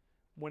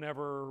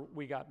whenever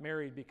we got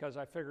married, because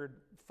I figured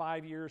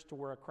 5 years to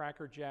wear a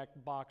Cracker Jack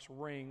box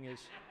ring is,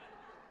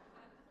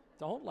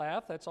 don't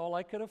laugh, that's all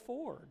I could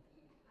afford.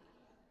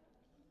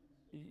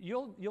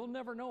 You'll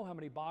never know how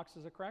many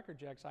boxes of Cracker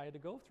Jacks I had to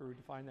go through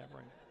to find that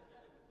ring.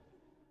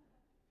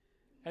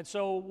 And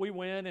so we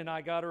went and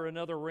I got her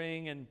another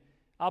ring, and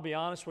I'll be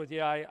honest with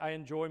you, I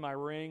enjoy my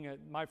ring.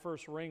 My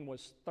first ring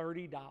was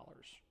 $30.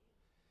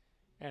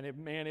 And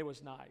it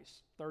was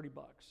nice, $30.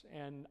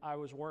 And I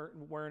was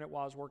wearing it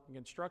while I was working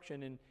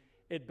construction, and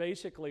it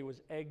basically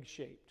was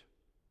egg-shaped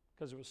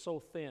because it was so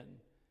thin.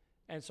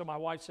 And so my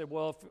wife said,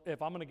 well,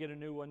 if I'm going to get a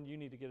new one, you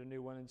need to get a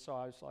new one. And so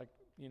I was like,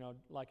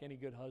 like any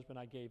good husband,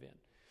 I gave in.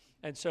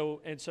 And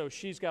so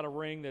she's got a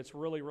ring that's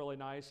really, really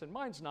nice, and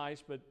mine's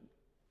nice, but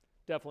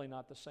definitely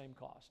not the same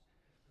cost.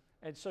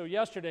 And so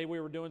yesterday we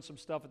were doing some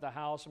stuff at the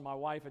house, and my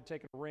wife had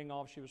taken a ring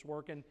off. She was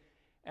working,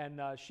 and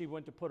she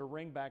went to put her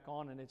ring back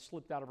on, and it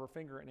slipped out of her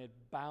finger, and it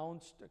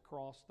bounced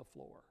across the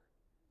floor.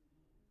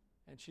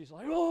 And she's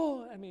like,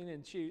 oh,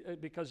 and she,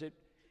 because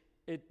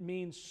it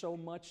means so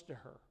much to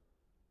her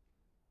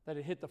that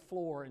it hit the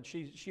floor, and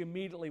she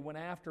immediately went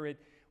after it.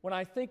 When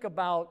I think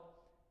about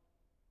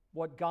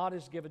what God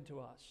has given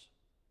to us,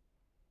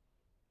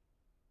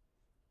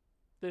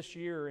 this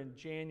year in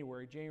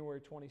January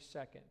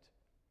 22nd,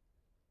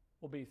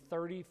 will be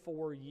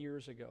 34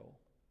 years ago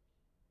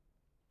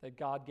that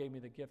God gave me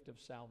the gift of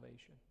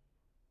salvation,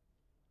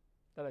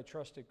 that I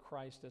trusted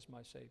Christ as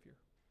my Savior.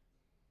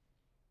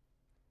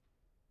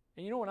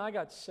 And when I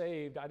got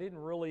saved, I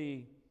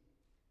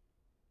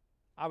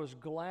was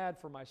glad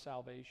for my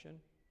salvation.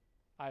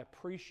 I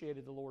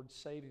appreciated the Lord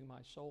saving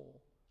my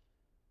soul.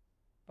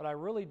 But I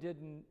really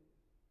didn't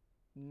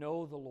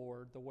know the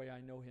Lord the way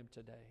I know Him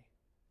today.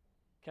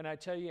 Can I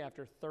tell you,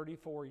 after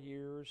 34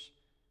 years,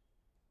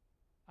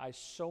 I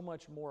so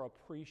much more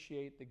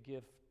appreciate the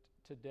gift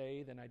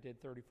today than I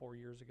did 34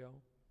 years ago.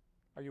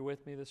 Are you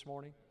with me this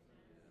morning?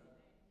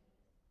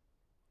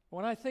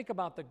 When I think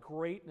about the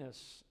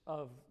greatness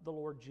of the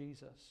Lord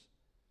Jesus,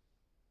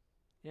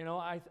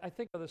 I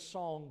think of the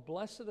song,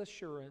 Blessed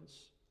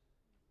Assurance,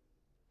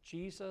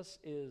 Jesus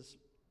is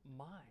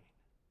mine.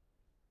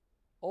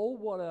 Oh,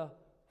 what a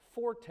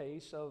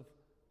foretaste of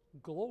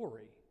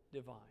glory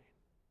divine.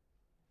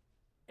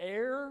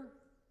 Heir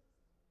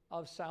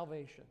of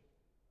salvation,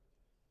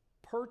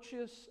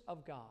 purchase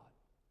of God,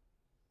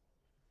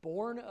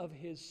 born of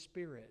His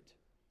Spirit,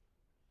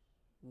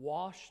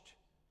 washed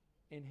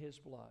in His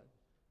blood.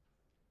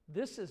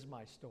 This is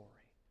my story.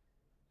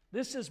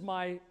 This is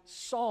my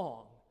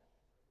song,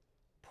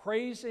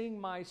 praising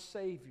my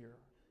Savior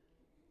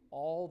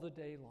all the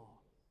day long.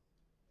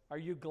 Are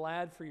you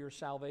glad for your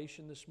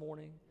salvation this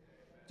morning?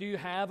 Do you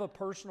have a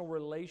personal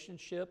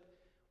relationship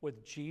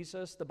with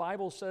Jesus? The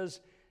Bible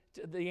says,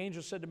 the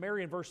angel said to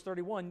Mary in verse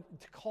 31,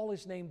 to call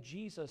His name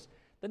Jesus.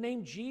 The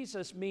name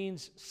Jesus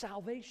means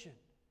salvation,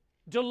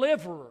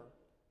 deliverer,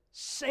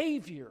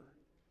 Savior.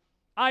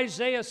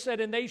 Isaiah said,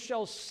 and they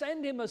shall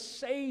send Him a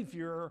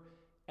Savior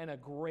and a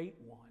great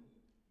one.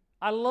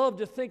 I love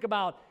to think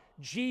about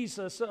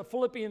Jesus.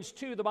 Philippians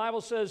 2, the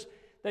Bible says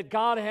that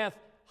God hath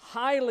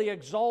highly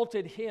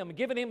exalted Him,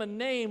 given Him a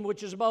name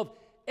which is above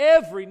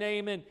every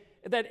name, and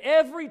that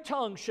every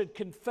tongue should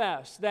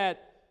confess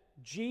that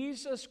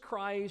Jesus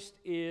Christ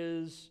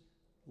is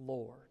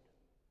Lord,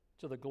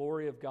 to the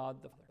glory of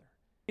God the Father.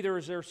 Neither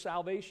is there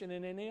salvation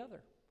in any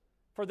other.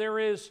 For there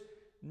is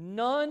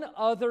none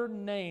other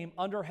name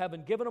under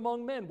heaven given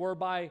among men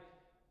whereby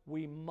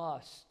we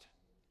must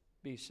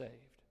be saved.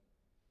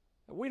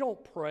 We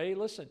don't pray,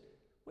 listen,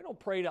 we don't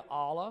pray to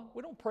Allah,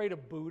 we don't pray to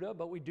Buddha,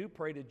 but we do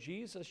pray to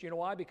Jesus. You know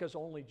why? Because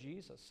only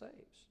Jesus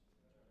saves.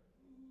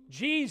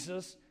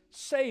 Jesus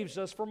saves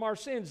us from our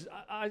sins.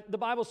 The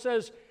Bible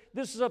says,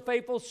 this is a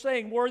faithful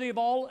saying, worthy of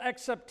all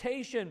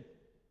acceptation,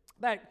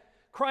 that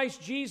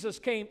Christ Jesus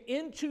came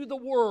into the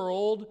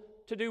world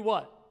to do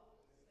what?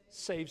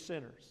 Save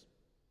sinners.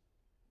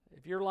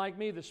 If you're like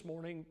me this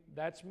morning,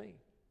 that's me.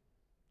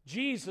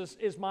 Jesus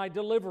is my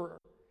deliverer.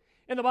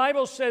 And the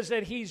Bible says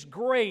that He's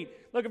great.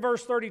 Look at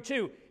verse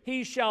 32.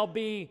 He shall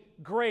be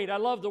great. I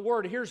love the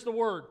word. Here's the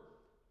word.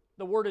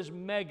 The word is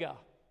mega.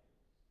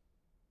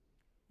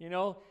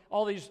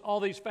 All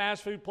these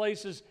fast food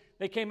places,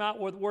 they came out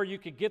with where you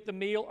could get the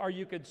meal or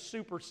you could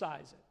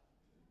supersize it.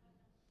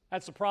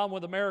 That's the problem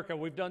with America.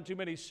 We've done too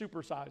many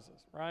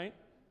supersizes, right?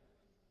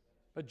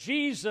 But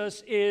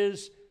Jesus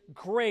is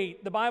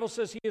great. The Bible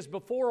says He is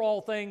before all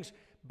things.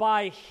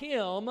 By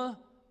Him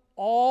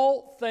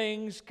all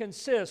things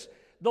consist.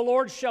 The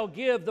Lord shall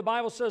give, the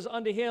Bible says,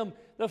 unto Him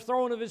the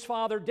throne of His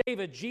father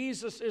David.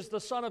 Jesus is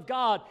the Son of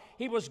God.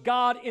 He was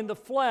God in the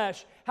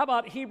flesh. How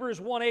about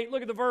Hebrews 1:8?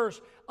 Look at the verse.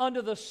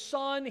 Unto the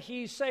Son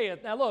He saith.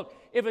 Now look,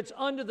 if it's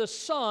unto the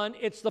Son,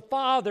 it's the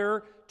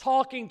Father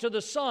talking to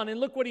the Son. And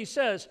look what He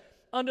says.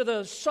 under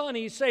the sun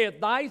he saith,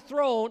 Thy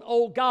throne,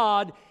 O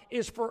God,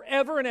 is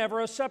forever and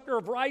ever. A scepter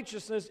of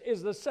righteousness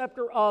is the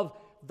scepter of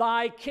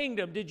Thy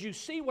kingdom. Did you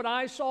see what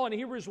I saw in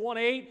Hebrews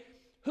 1:8?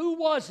 Who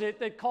was it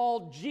that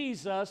called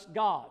Jesus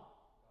God?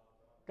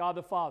 God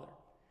the Father.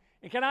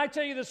 And can I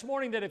tell you this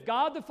morning that if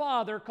God the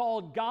Father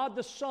called God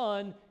the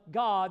Son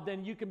God,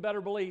 then you can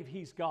better believe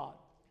He's God.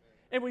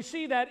 And we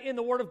see that in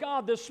the Word of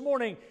God this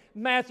morning.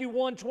 Matthew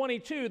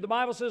 1:22, the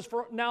Bible says,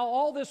 For now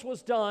all this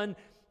was done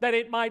that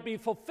it might be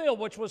fulfilled,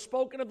 which was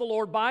spoken of the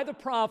Lord by the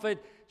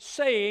prophet,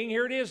 saying,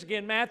 here it is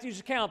again, Matthew's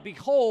account,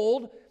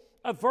 Behold,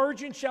 a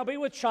virgin shall be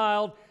with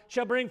child,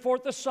 shall bring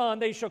forth a son,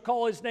 they shall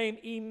call his name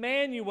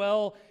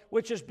Emmanuel,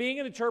 which is being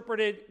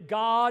interpreted,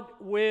 God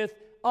with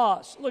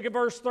us. Look at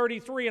verse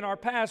 33 in our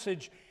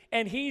passage.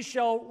 And he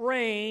shall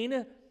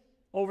reign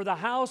over the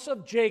house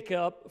of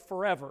Jacob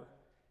forever,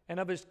 and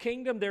of his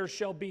kingdom there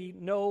shall be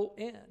no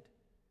end.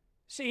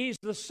 See, he's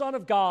the Son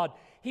of God.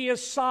 He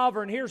is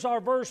sovereign. Here's our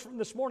verse from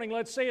this morning.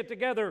 Let's say it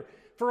together.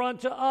 For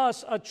unto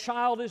us a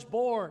child is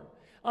born,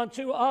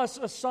 unto us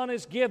a son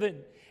is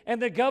given,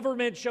 and the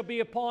government shall be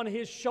upon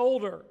his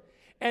shoulder.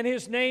 And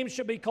his name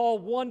shall be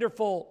called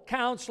Wonderful,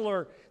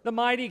 Counselor, the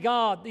Mighty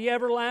God, the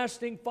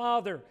Everlasting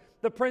Father,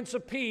 the Prince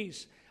of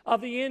Peace.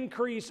 Of the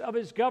increase of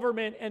his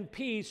government and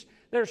peace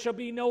there shall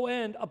be no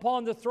end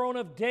upon the throne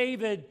of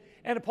David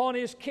and upon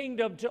his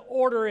kingdom, to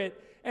order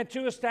it and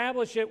to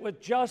establish it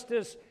with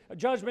justice,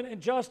 judgment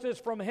and justice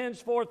from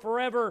henceforth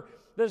forever.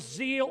 The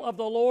zeal of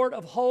the Lord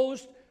of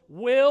hosts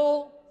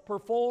will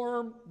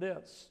perform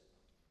this.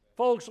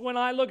 Folks, when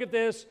I look at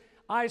this,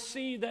 I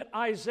see that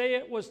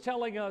Isaiah was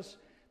telling us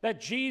that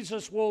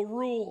Jesus will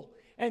rule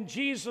and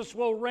Jesus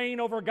will reign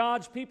over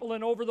God's people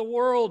and over the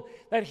world,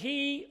 that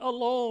He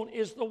alone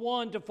is the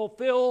one to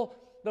fulfill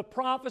the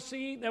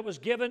prophecy that was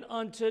given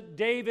unto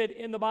David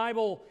in the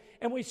Bible.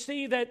 And we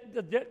see that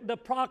the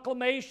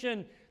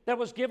proclamation that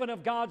was given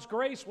of God's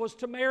grace was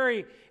to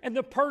Mary, and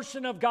the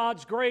person of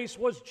God's grace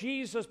was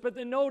Jesus. But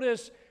then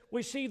notice,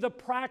 we see the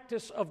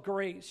practice of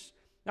grace.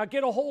 Now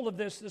get a hold of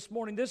this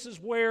morning. This is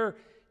where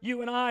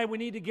you and I, we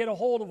need to get a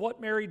hold of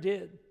what Mary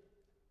did.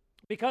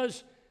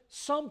 Because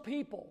some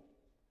people,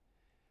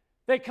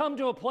 they come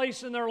to a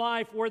place in their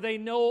life where they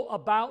know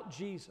about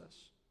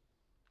Jesus.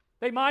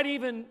 They might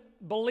even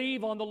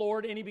believe on the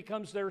Lord and He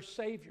becomes their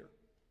Savior.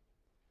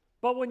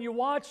 But when you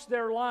watch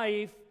their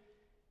life,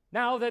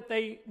 now that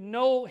they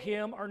know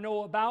Him or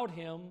know about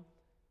Him,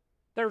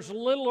 there's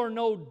little or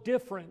no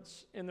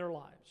difference in their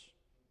lives.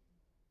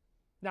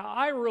 Now,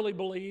 I really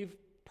believe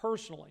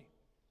personally,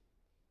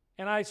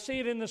 and I see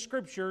it in the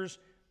Scriptures,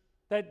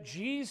 that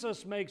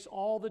Jesus makes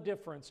all the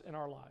difference in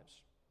our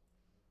lives.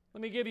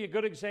 Let me give you a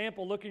good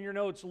example. Look in your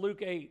notes,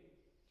 Luke 8.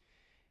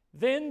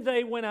 Then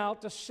they went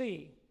out to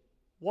see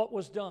what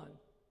was done,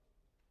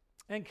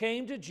 and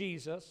came to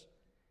Jesus,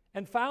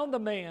 and found the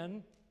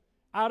man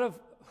out of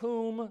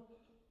whom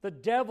the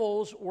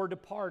devils were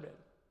departed,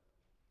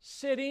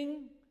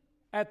 sitting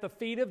at the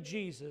feet of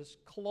Jesus,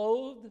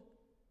 clothed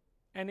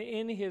and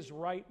in his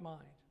right mind.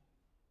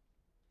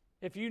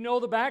 If you know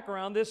the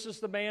background, this is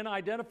the man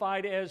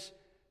identified as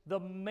the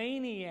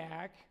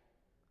maniac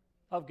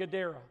of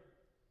Gadara.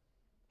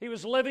 He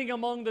was living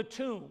among the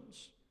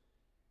tombs.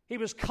 He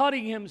was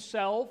cutting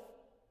himself.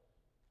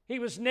 He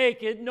was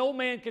naked. No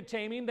man could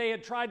tame him. They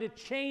had tried to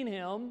chain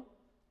him,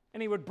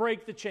 and he would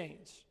break the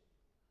chains.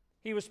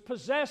 He was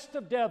possessed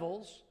of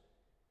devils,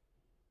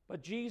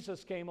 but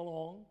Jesus came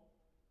along.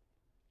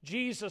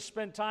 Jesus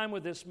spent time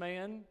with this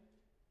man,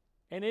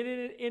 and it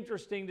is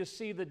interesting to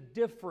see the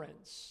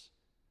difference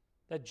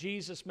that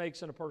Jesus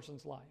makes in a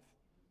person's life.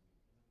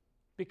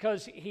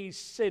 Because he's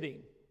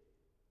sitting,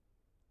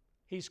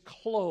 he's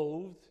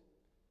clothed,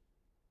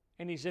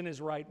 and he's in his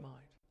right mind.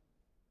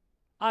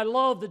 I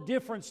love the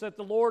difference that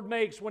the Lord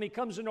makes when He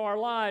comes into our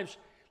lives.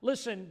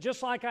 Listen,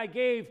 just like I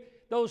gave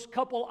those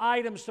couple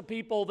items to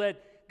people,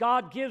 that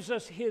God gives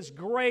us His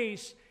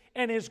grace,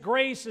 and His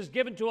grace is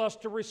given to us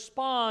to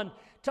respond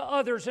to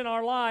others in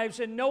our lives.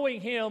 And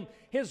knowing Him,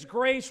 His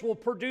grace will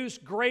produce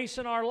grace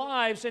in our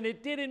lives, and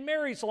it did in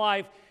Mary's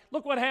life.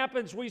 Look what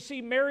happens. We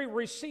see Mary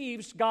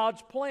receives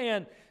God's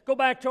plan. Go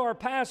back to our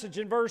passage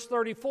in verse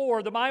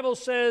 34. The Bible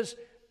says,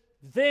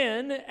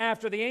 Then,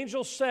 after the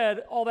angel said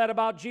all that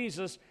about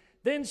Jesus,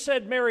 then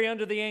said Mary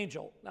unto the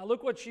angel. Now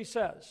look what she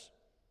says.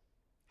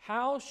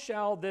 How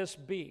shall this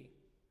be,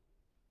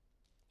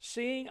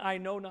 seeing I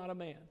know not a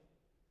man?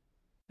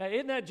 Now,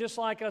 isn't that just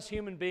like us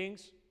human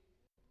beings?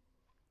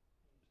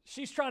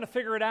 She's trying to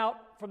figure it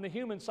out from the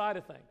human side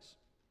of things.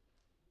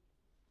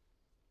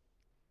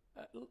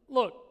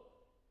 Look,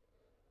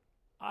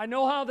 I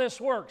know how this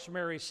works,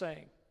 Mary's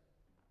saying.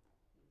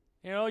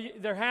 You know,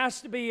 there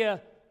has to be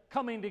a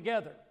coming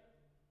together.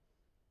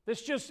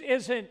 This just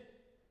isn't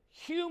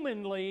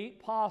humanly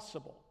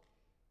possible.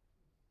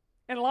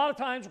 And a lot of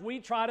times we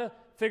try to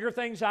figure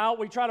things out.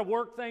 We try to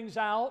work things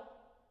out.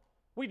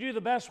 We do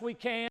the best we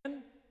can.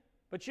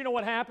 But you know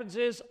what happens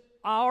is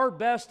our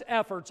best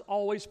efforts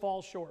always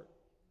fall short.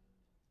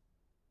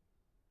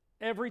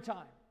 Every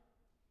time.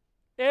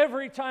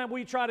 Every time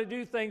we try to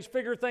do things,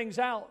 figure things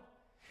out.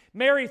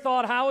 Mary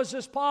thought, how is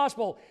this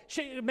possible?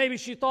 Maybe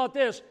she thought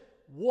this,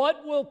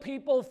 what will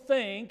people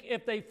think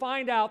if they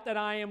find out that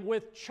I am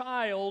with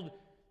child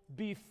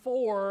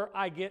before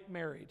I get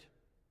married?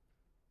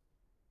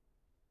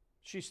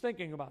 She's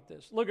thinking about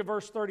this. Look at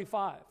verse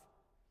 35.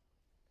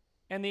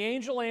 And the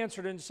angel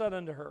answered and said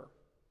unto her,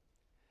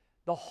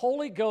 the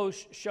Holy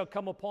Ghost shall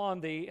come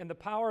upon thee, and the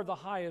power of the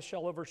highest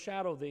shall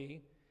overshadow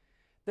thee.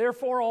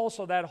 Therefore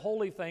also that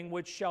holy thing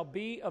which shall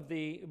be of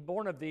thee,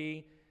 born of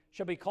thee,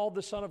 shall be called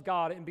the Son of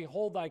God. And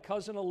behold, thy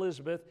cousin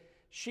Elizabeth,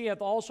 she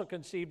hath also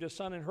conceived a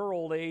son in her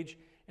old age,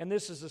 and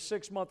this is the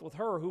 6th month with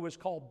her, who was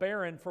called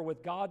barren, for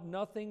with God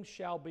nothing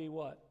shall be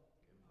what?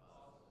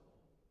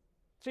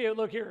 See,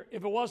 look here,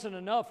 if it wasn't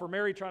enough for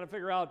Mary trying to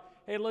figure out,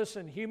 hey,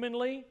 listen,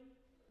 humanly,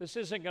 this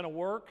isn't going to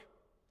work.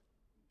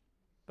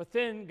 But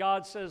then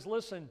God says,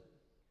 listen,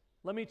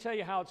 let me tell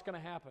you how it's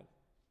going to happen.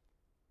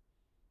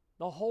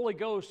 The Holy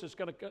Ghost is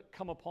going to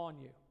come upon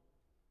you.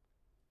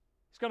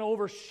 It's going to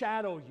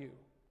overshadow you.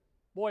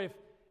 Boy,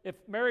 if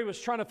Mary was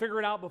trying to figure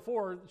it out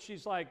before,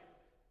 she's like,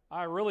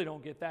 I really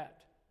don't get that.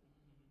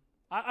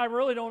 I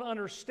really don't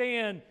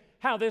understand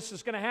how this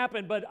is going to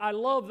happen. But I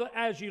love that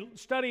as you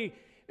study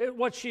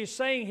what she's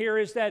saying here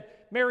is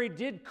that Mary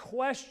did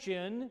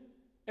question.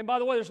 And by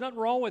the way, there's nothing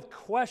wrong with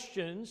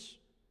questions.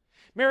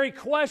 Mary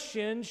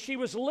questioned, she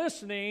was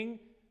listening,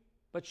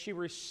 but she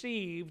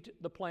received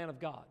the plan of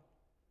God.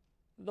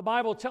 The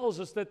Bible tells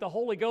us that the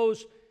Holy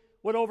Ghost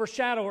would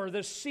overshadow her.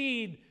 The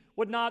seed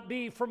would not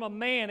be from a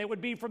man. It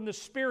would be from the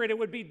Spirit. It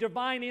would be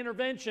divine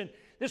intervention.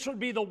 This would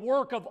be the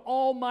work of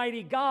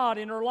Almighty God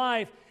in her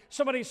life.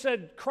 Somebody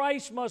said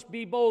Christ must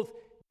be both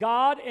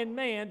God and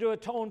man to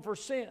atone for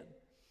sin.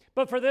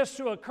 But for this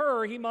to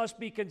occur, he must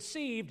be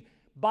conceived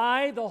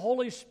by the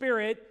Holy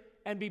Spirit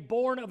and be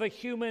born of a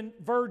human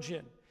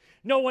virgin.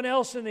 No one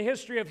else in the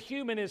history of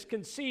human is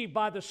conceived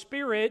by the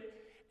Spirit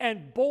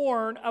and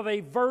born of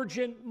a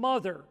virgin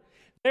mother.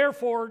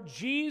 Therefore,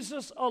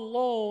 Jesus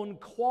alone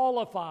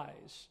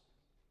qualifies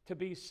to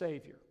be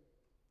Savior.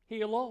 He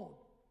alone.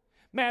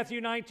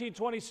 Matthew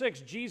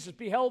 19:26, Jesus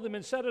beheld them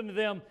and said unto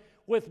them,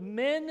 with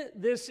men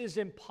this is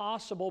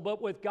impossible,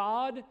 but with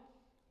God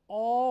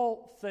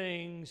all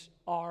things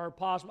are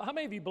possible. How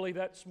many of you believe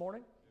that this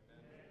morning?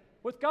 Amen.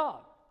 With God,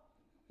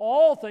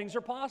 all things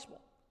are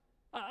possible.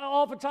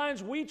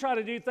 Oftentimes we try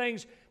to do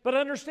things, but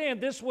understand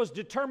this was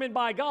determined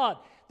by God.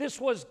 This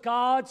was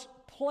God's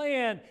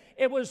plan.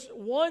 It was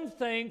one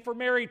thing for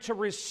Mary to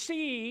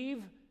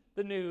receive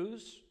the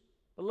news,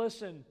 but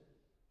listen,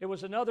 it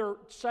was another,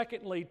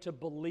 secondly, to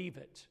believe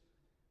it.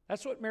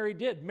 That's what Mary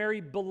did. Mary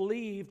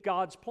believed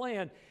God's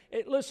plan.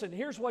 Listen,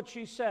 here's what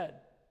she said.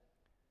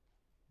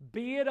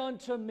 Be it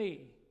unto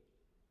me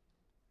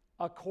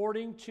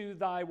according to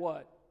thy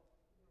what?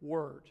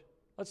 Word.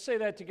 Let's say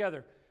that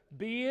together.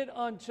 Be it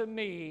unto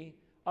me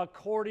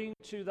according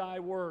to thy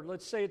word.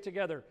 Let's say it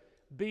together.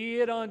 Be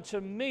it unto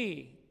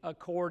me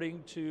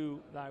according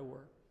to thy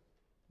word.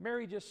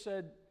 Mary just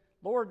said,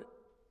 Lord,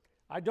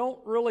 I don't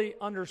really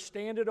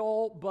understand it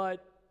all,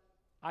 but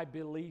I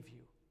believe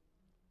you.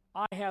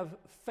 I have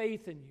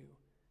faith in you.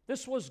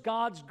 This was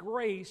God's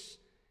grace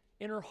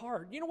in her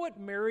heart. You know what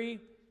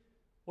Mary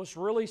was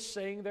really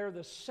saying there?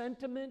 The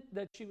sentiment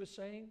that she was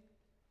saying?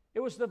 It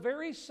was the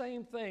very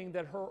same thing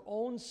that her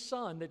own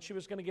son that she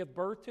was going to give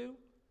birth to,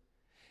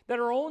 that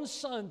her own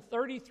son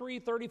 33,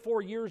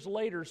 34 years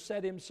later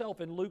said himself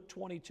in Luke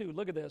 22.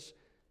 Look at this.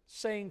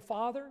 Saying,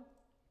 Father,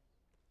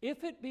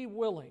 if it be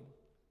willing,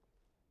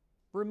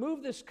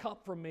 remove this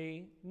cup from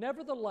me.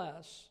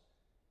 Nevertheless,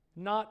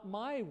 not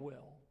my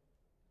will,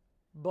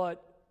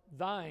 but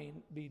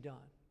thine be done.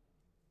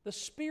 The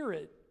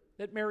Spirit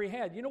that Mary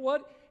had. You know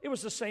what? It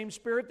was the same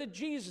Spirit that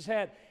Jesus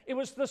had. It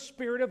was the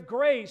Spirit of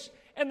grace.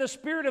 And the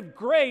Spirit of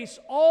grace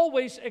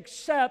always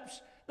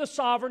accepts the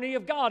sovereignty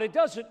of God. It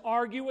doesn't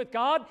argue with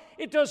God.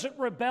 It doesn't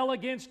rebel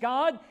against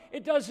God.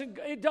 It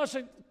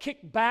doesn't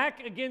kick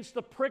back against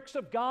the pricks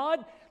of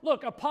God.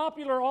 Look, a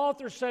popular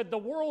author said the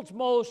world's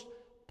most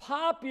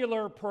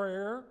popular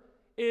prayer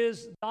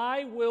is,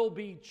 thy will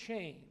be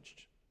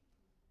changed.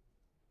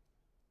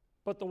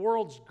 But the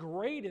world's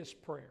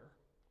greatest prayer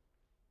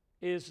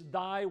is,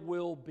 thy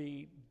will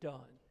be done.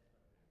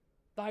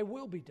 Thy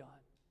will be done.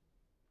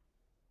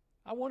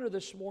 I wonder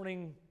this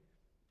morning,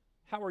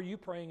 how are you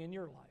praying in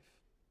your life?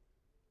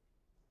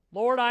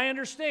 Lord, I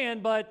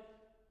understand, but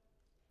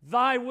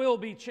thy will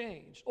be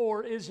changed.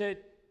 Or is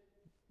it,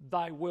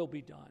 thy will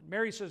be done?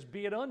 Mary says,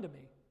 be it unto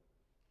me.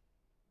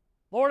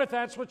 Lord, if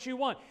that's what you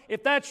want,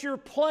 if that's your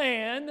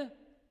plan,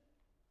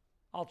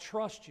 I'll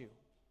trust you.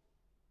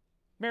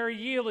 Mary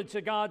yielded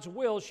to God's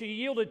will. She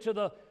yielded to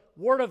the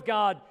Word of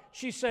God.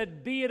 She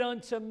said, be it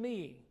unto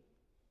me.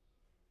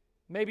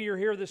 Maybe you're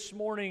here this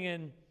morning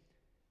and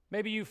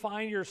maybe you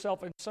find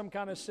yourself in some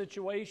kind of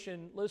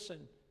situation, listen,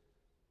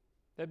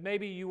 that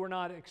maybe you were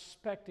not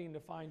expecting to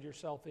find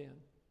yourself in.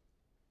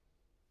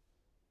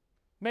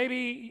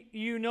 Maybe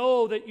you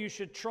know that you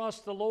should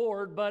trust the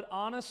Lord, but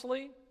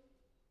honestly,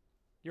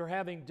 you're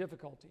having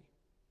difficulty.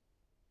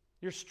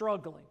 You're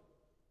struggling.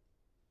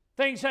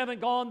 Things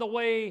haven't gone the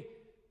way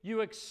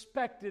you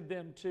expected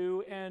them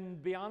to,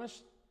 and be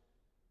honest,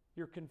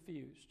 you're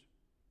confused.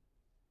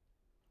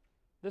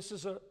 This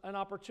is an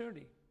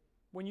opportunity.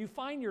 When you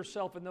find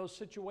yourself in those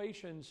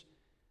situations,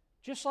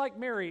 just like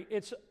Mary,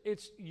 it's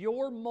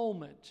your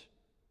moment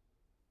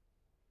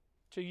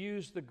to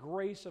use the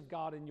grace of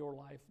God in your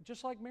life,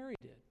 just like Mary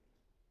did.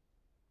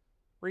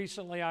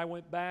 Recently, I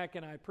went back,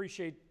 and I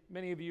appreciate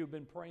many of you have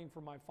been praying for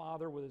my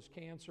father with his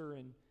cancer,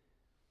 and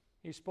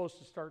he's supposed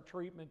to start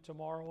treatment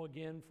tomorrow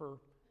again for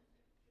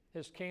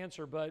his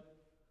cancer. But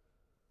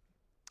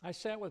I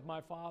sat with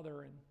my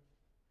father, and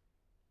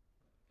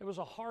it was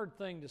a hard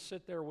thing to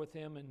sit there with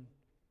him and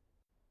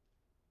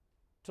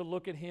to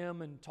look at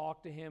him and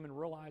talk to him and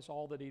realize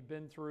all that he'd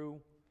been through.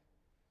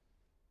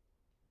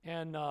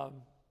 And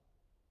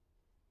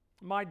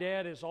my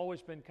dad has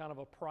always been kind of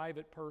a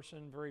private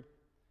person, very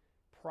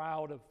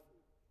proud of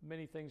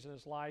many things in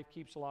his life,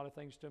 keeps a lot of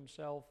things to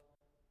himself.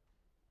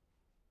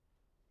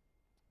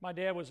 My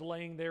dad was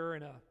laying there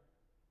in a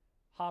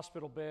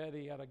hospital bed.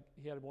 He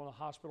had one of the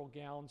hospital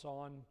gowns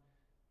on.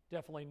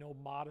 Definitely no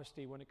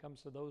modesty when it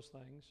comes to those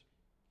things.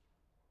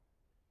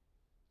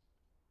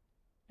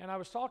 And I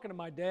was talking to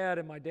my dad,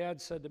 and my dad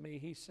said to me,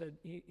 he said,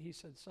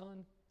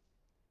 son,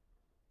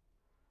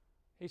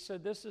 he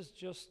said, this is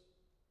just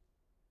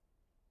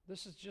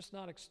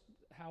not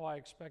how I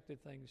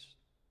expected things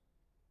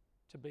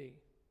to be.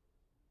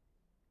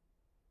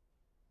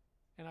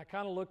 And I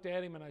kind of looked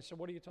at him and I said,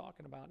 what are you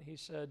talking about? And he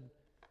said,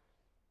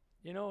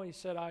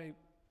 I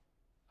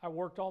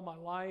worked all my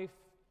life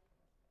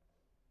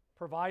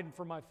providing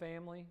for my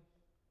family.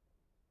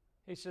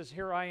 He says,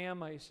 here I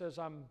am. He says,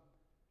 I'm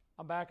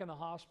back in the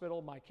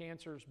hospital. My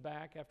cancer's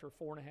back after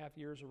 4.5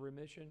 years of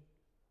remission.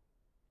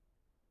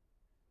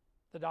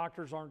 The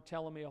doctors aren't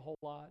telling me a whole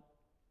lot.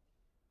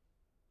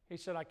 He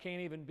said, I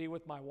can't even be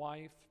with my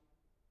wife.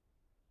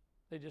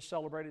 They just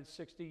celebrated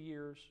 60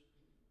 years.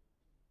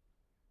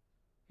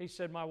 He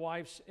said, my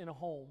wife's in a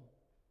home.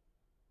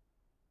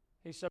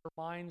 He said, her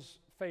mind's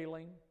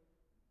failing.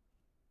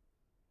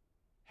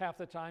 Half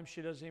the time,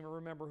 she doesn't even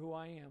remember who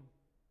I am.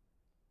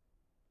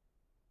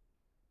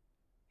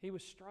 He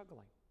was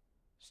struggling.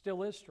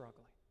 Still is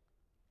struggling.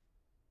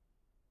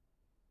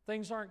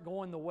 Things aren't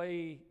going the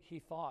way he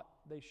thought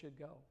they should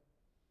go.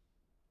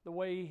 The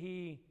way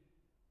he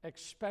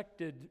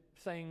expected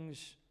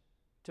things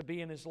to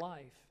be in his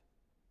life.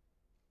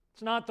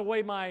 It's not the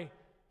way my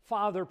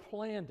father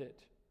planned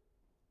it.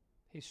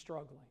 He's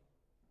struggling.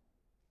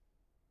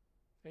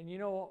 And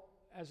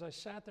as I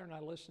sat there and I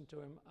listened to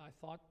him, I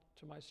thought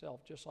to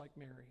myself, just like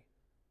Mary,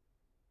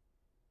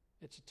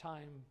 it's a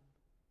time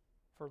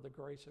for the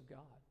grace of God.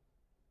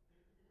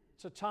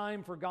 It's a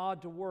time for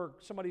God to work.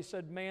 Somebody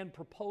said man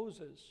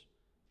proposes,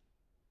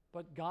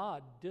 but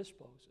God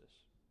disposes.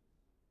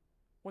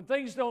 When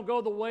things don't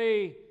go the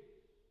way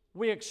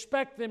we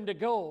expect them to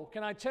go,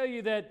 can I tell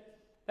you that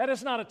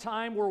is not a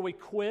time where we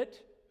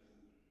quit?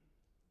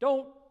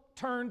 Don't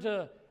turn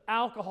to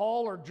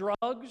alcohol or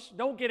drugs.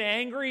 Don't get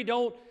angry.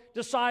 Don't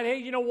decide, hey,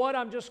 you know what,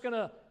 I'm just going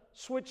to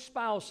switch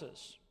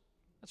spouses.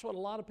 That's what a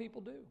lot of people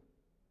do.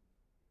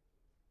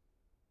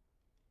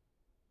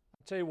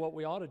 I'll tell you what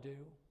we ought to do.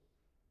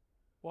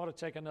 We ought to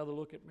take another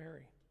look at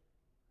Mary.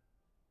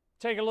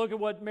 Take a look at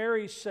what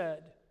Mary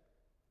said.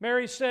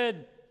 Mary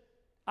said,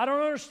 I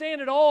don't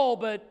understand it all,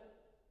 but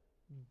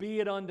be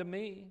it unto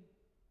me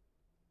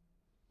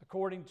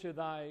according to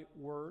thy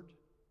word.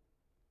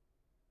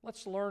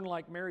 Let's learn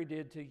like Mary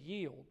did to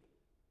yield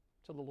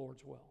to the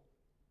Lord's will.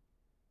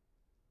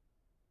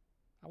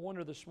 I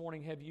wonder this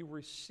morning, have you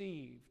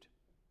received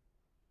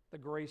the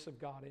grace of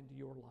God into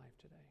your life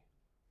today?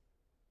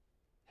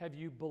 Have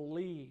you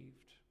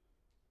believed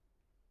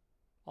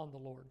on the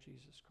Lord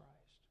Jesus Christ?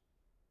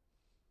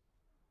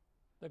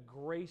 The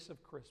grace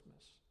of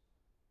Christmas.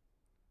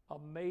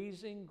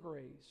 Amazing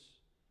grace.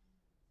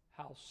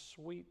 How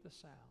sweet the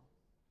sound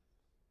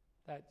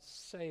that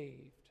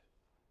saved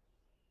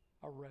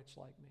a wretch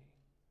like me.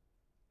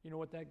 You know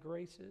what that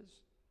grace is?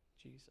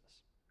 Jesus.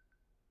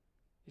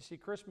 You see,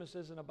 Christmas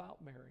isn't about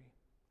Mary.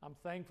 I'm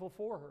thankful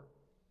for her.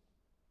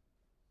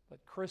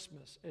 But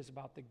Christmas is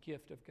about the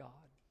gift of God,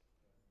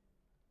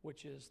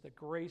 which is the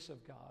grace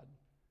of God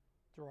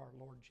through our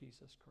Lord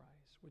Jesus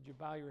Christ. Would you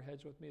bow your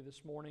heads with me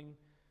this morning?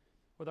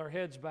 With our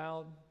heads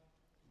bowed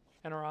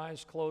and our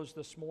eyes closed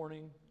this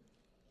morning.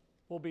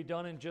 We'll be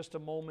done in just a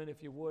moment.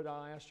 If you would,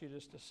 I'll ask you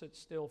just to sit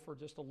still for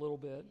just a little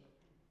bit.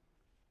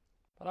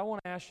 But I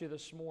want to ask you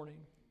this morning,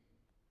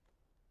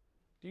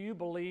 do you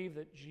believe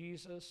that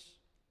Jesus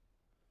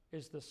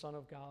is the Son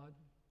of God?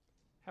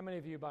 How many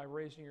of you, by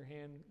raising your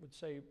hand, would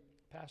say,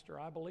 Pastor,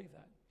 I believe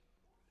that?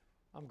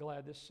 I'm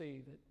glad to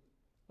see that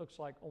looks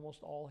like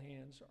almost all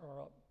hands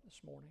are up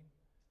this morning.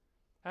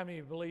 How many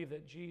believe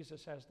that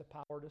Jesus has the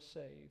power to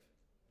save?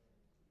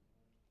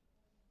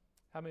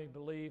 How many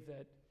believe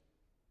that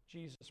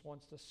Jesus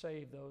wants to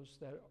save those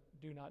that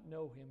do not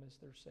know him as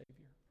their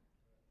Savior?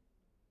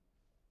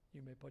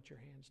 You may put your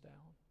hands down.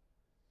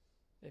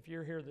 If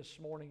you're here this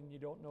morning and you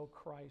don't know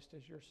Christ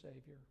as your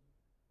Savior,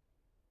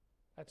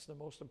 that's the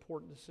most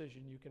important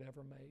decision you could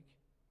ever make.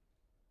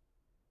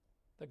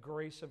 the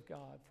grace of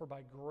God, for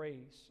by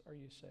grace are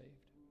you saved.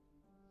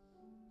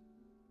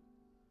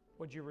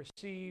 Would you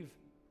receive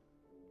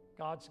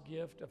God's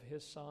gift of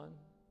His Son?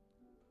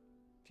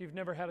 If you've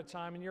never had a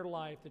time in your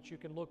life that you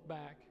can look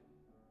back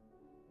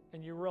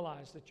and you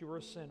realize that you were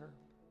a sinner,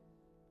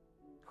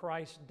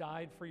 Christ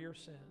died for your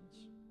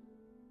sins,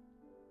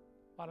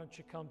 why don't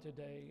you come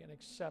today and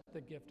accept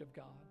the gift of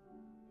God?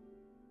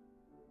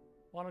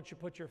 Why don't you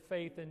put your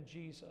faith in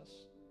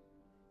Jesus?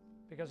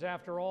 Because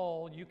after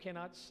all, you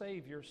cannot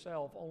save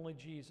yourself. Only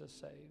Jesus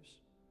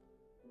saves.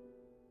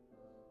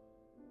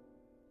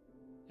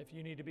 If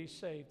you need to be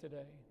saved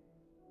today,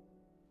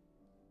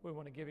 we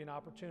want to give you an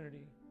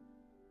opportunity.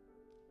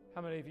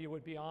 How many of you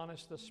would be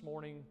honest this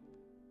morning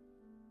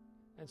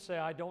and say,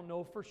 I don't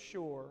know for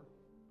sure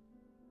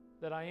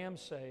that I am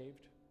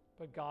saved,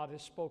 but God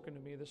has spoken to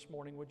me this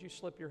morning? Would you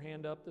slip your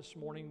hand up this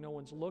morning? No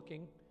one's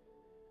looking.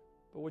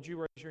 But would you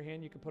raise your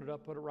hand? You can put it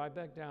up, put it right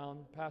back down.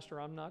 Pastor,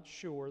 I'm not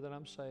sure that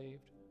I'm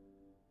saved.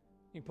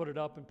 You can put it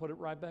up and put it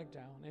right back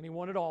down.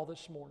 Anyone at all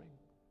this morning?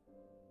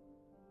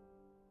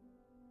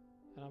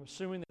 And I'm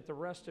assuming that the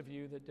rest of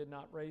you that did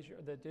not raise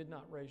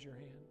your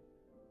hand,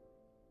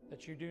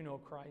 that you do know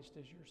Christ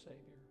as your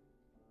Savior.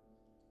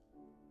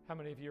 How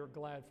many of you are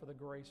glad for the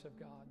grace of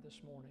God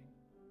this morning?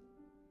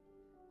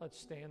 Let's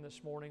stand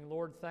this morning.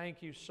 Lord,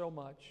 thank you so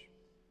much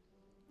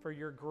for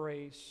your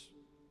grace.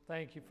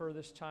 Thank you for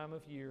this time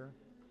of year.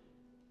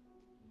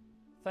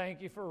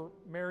 Thank you for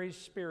Mary's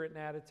spirit and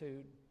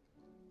attitude.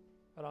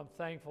 But I'm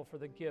thankful for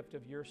the gift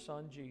of your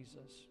Son,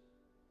 Jesus.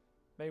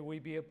 May we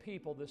be a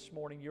people this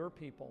morning, your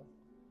people,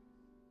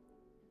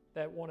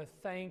 that want to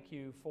thank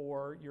you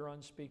for your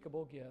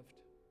unspeakable gift.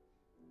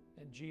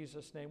 In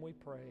Jesus' name we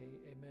pray,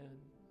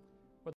 amen.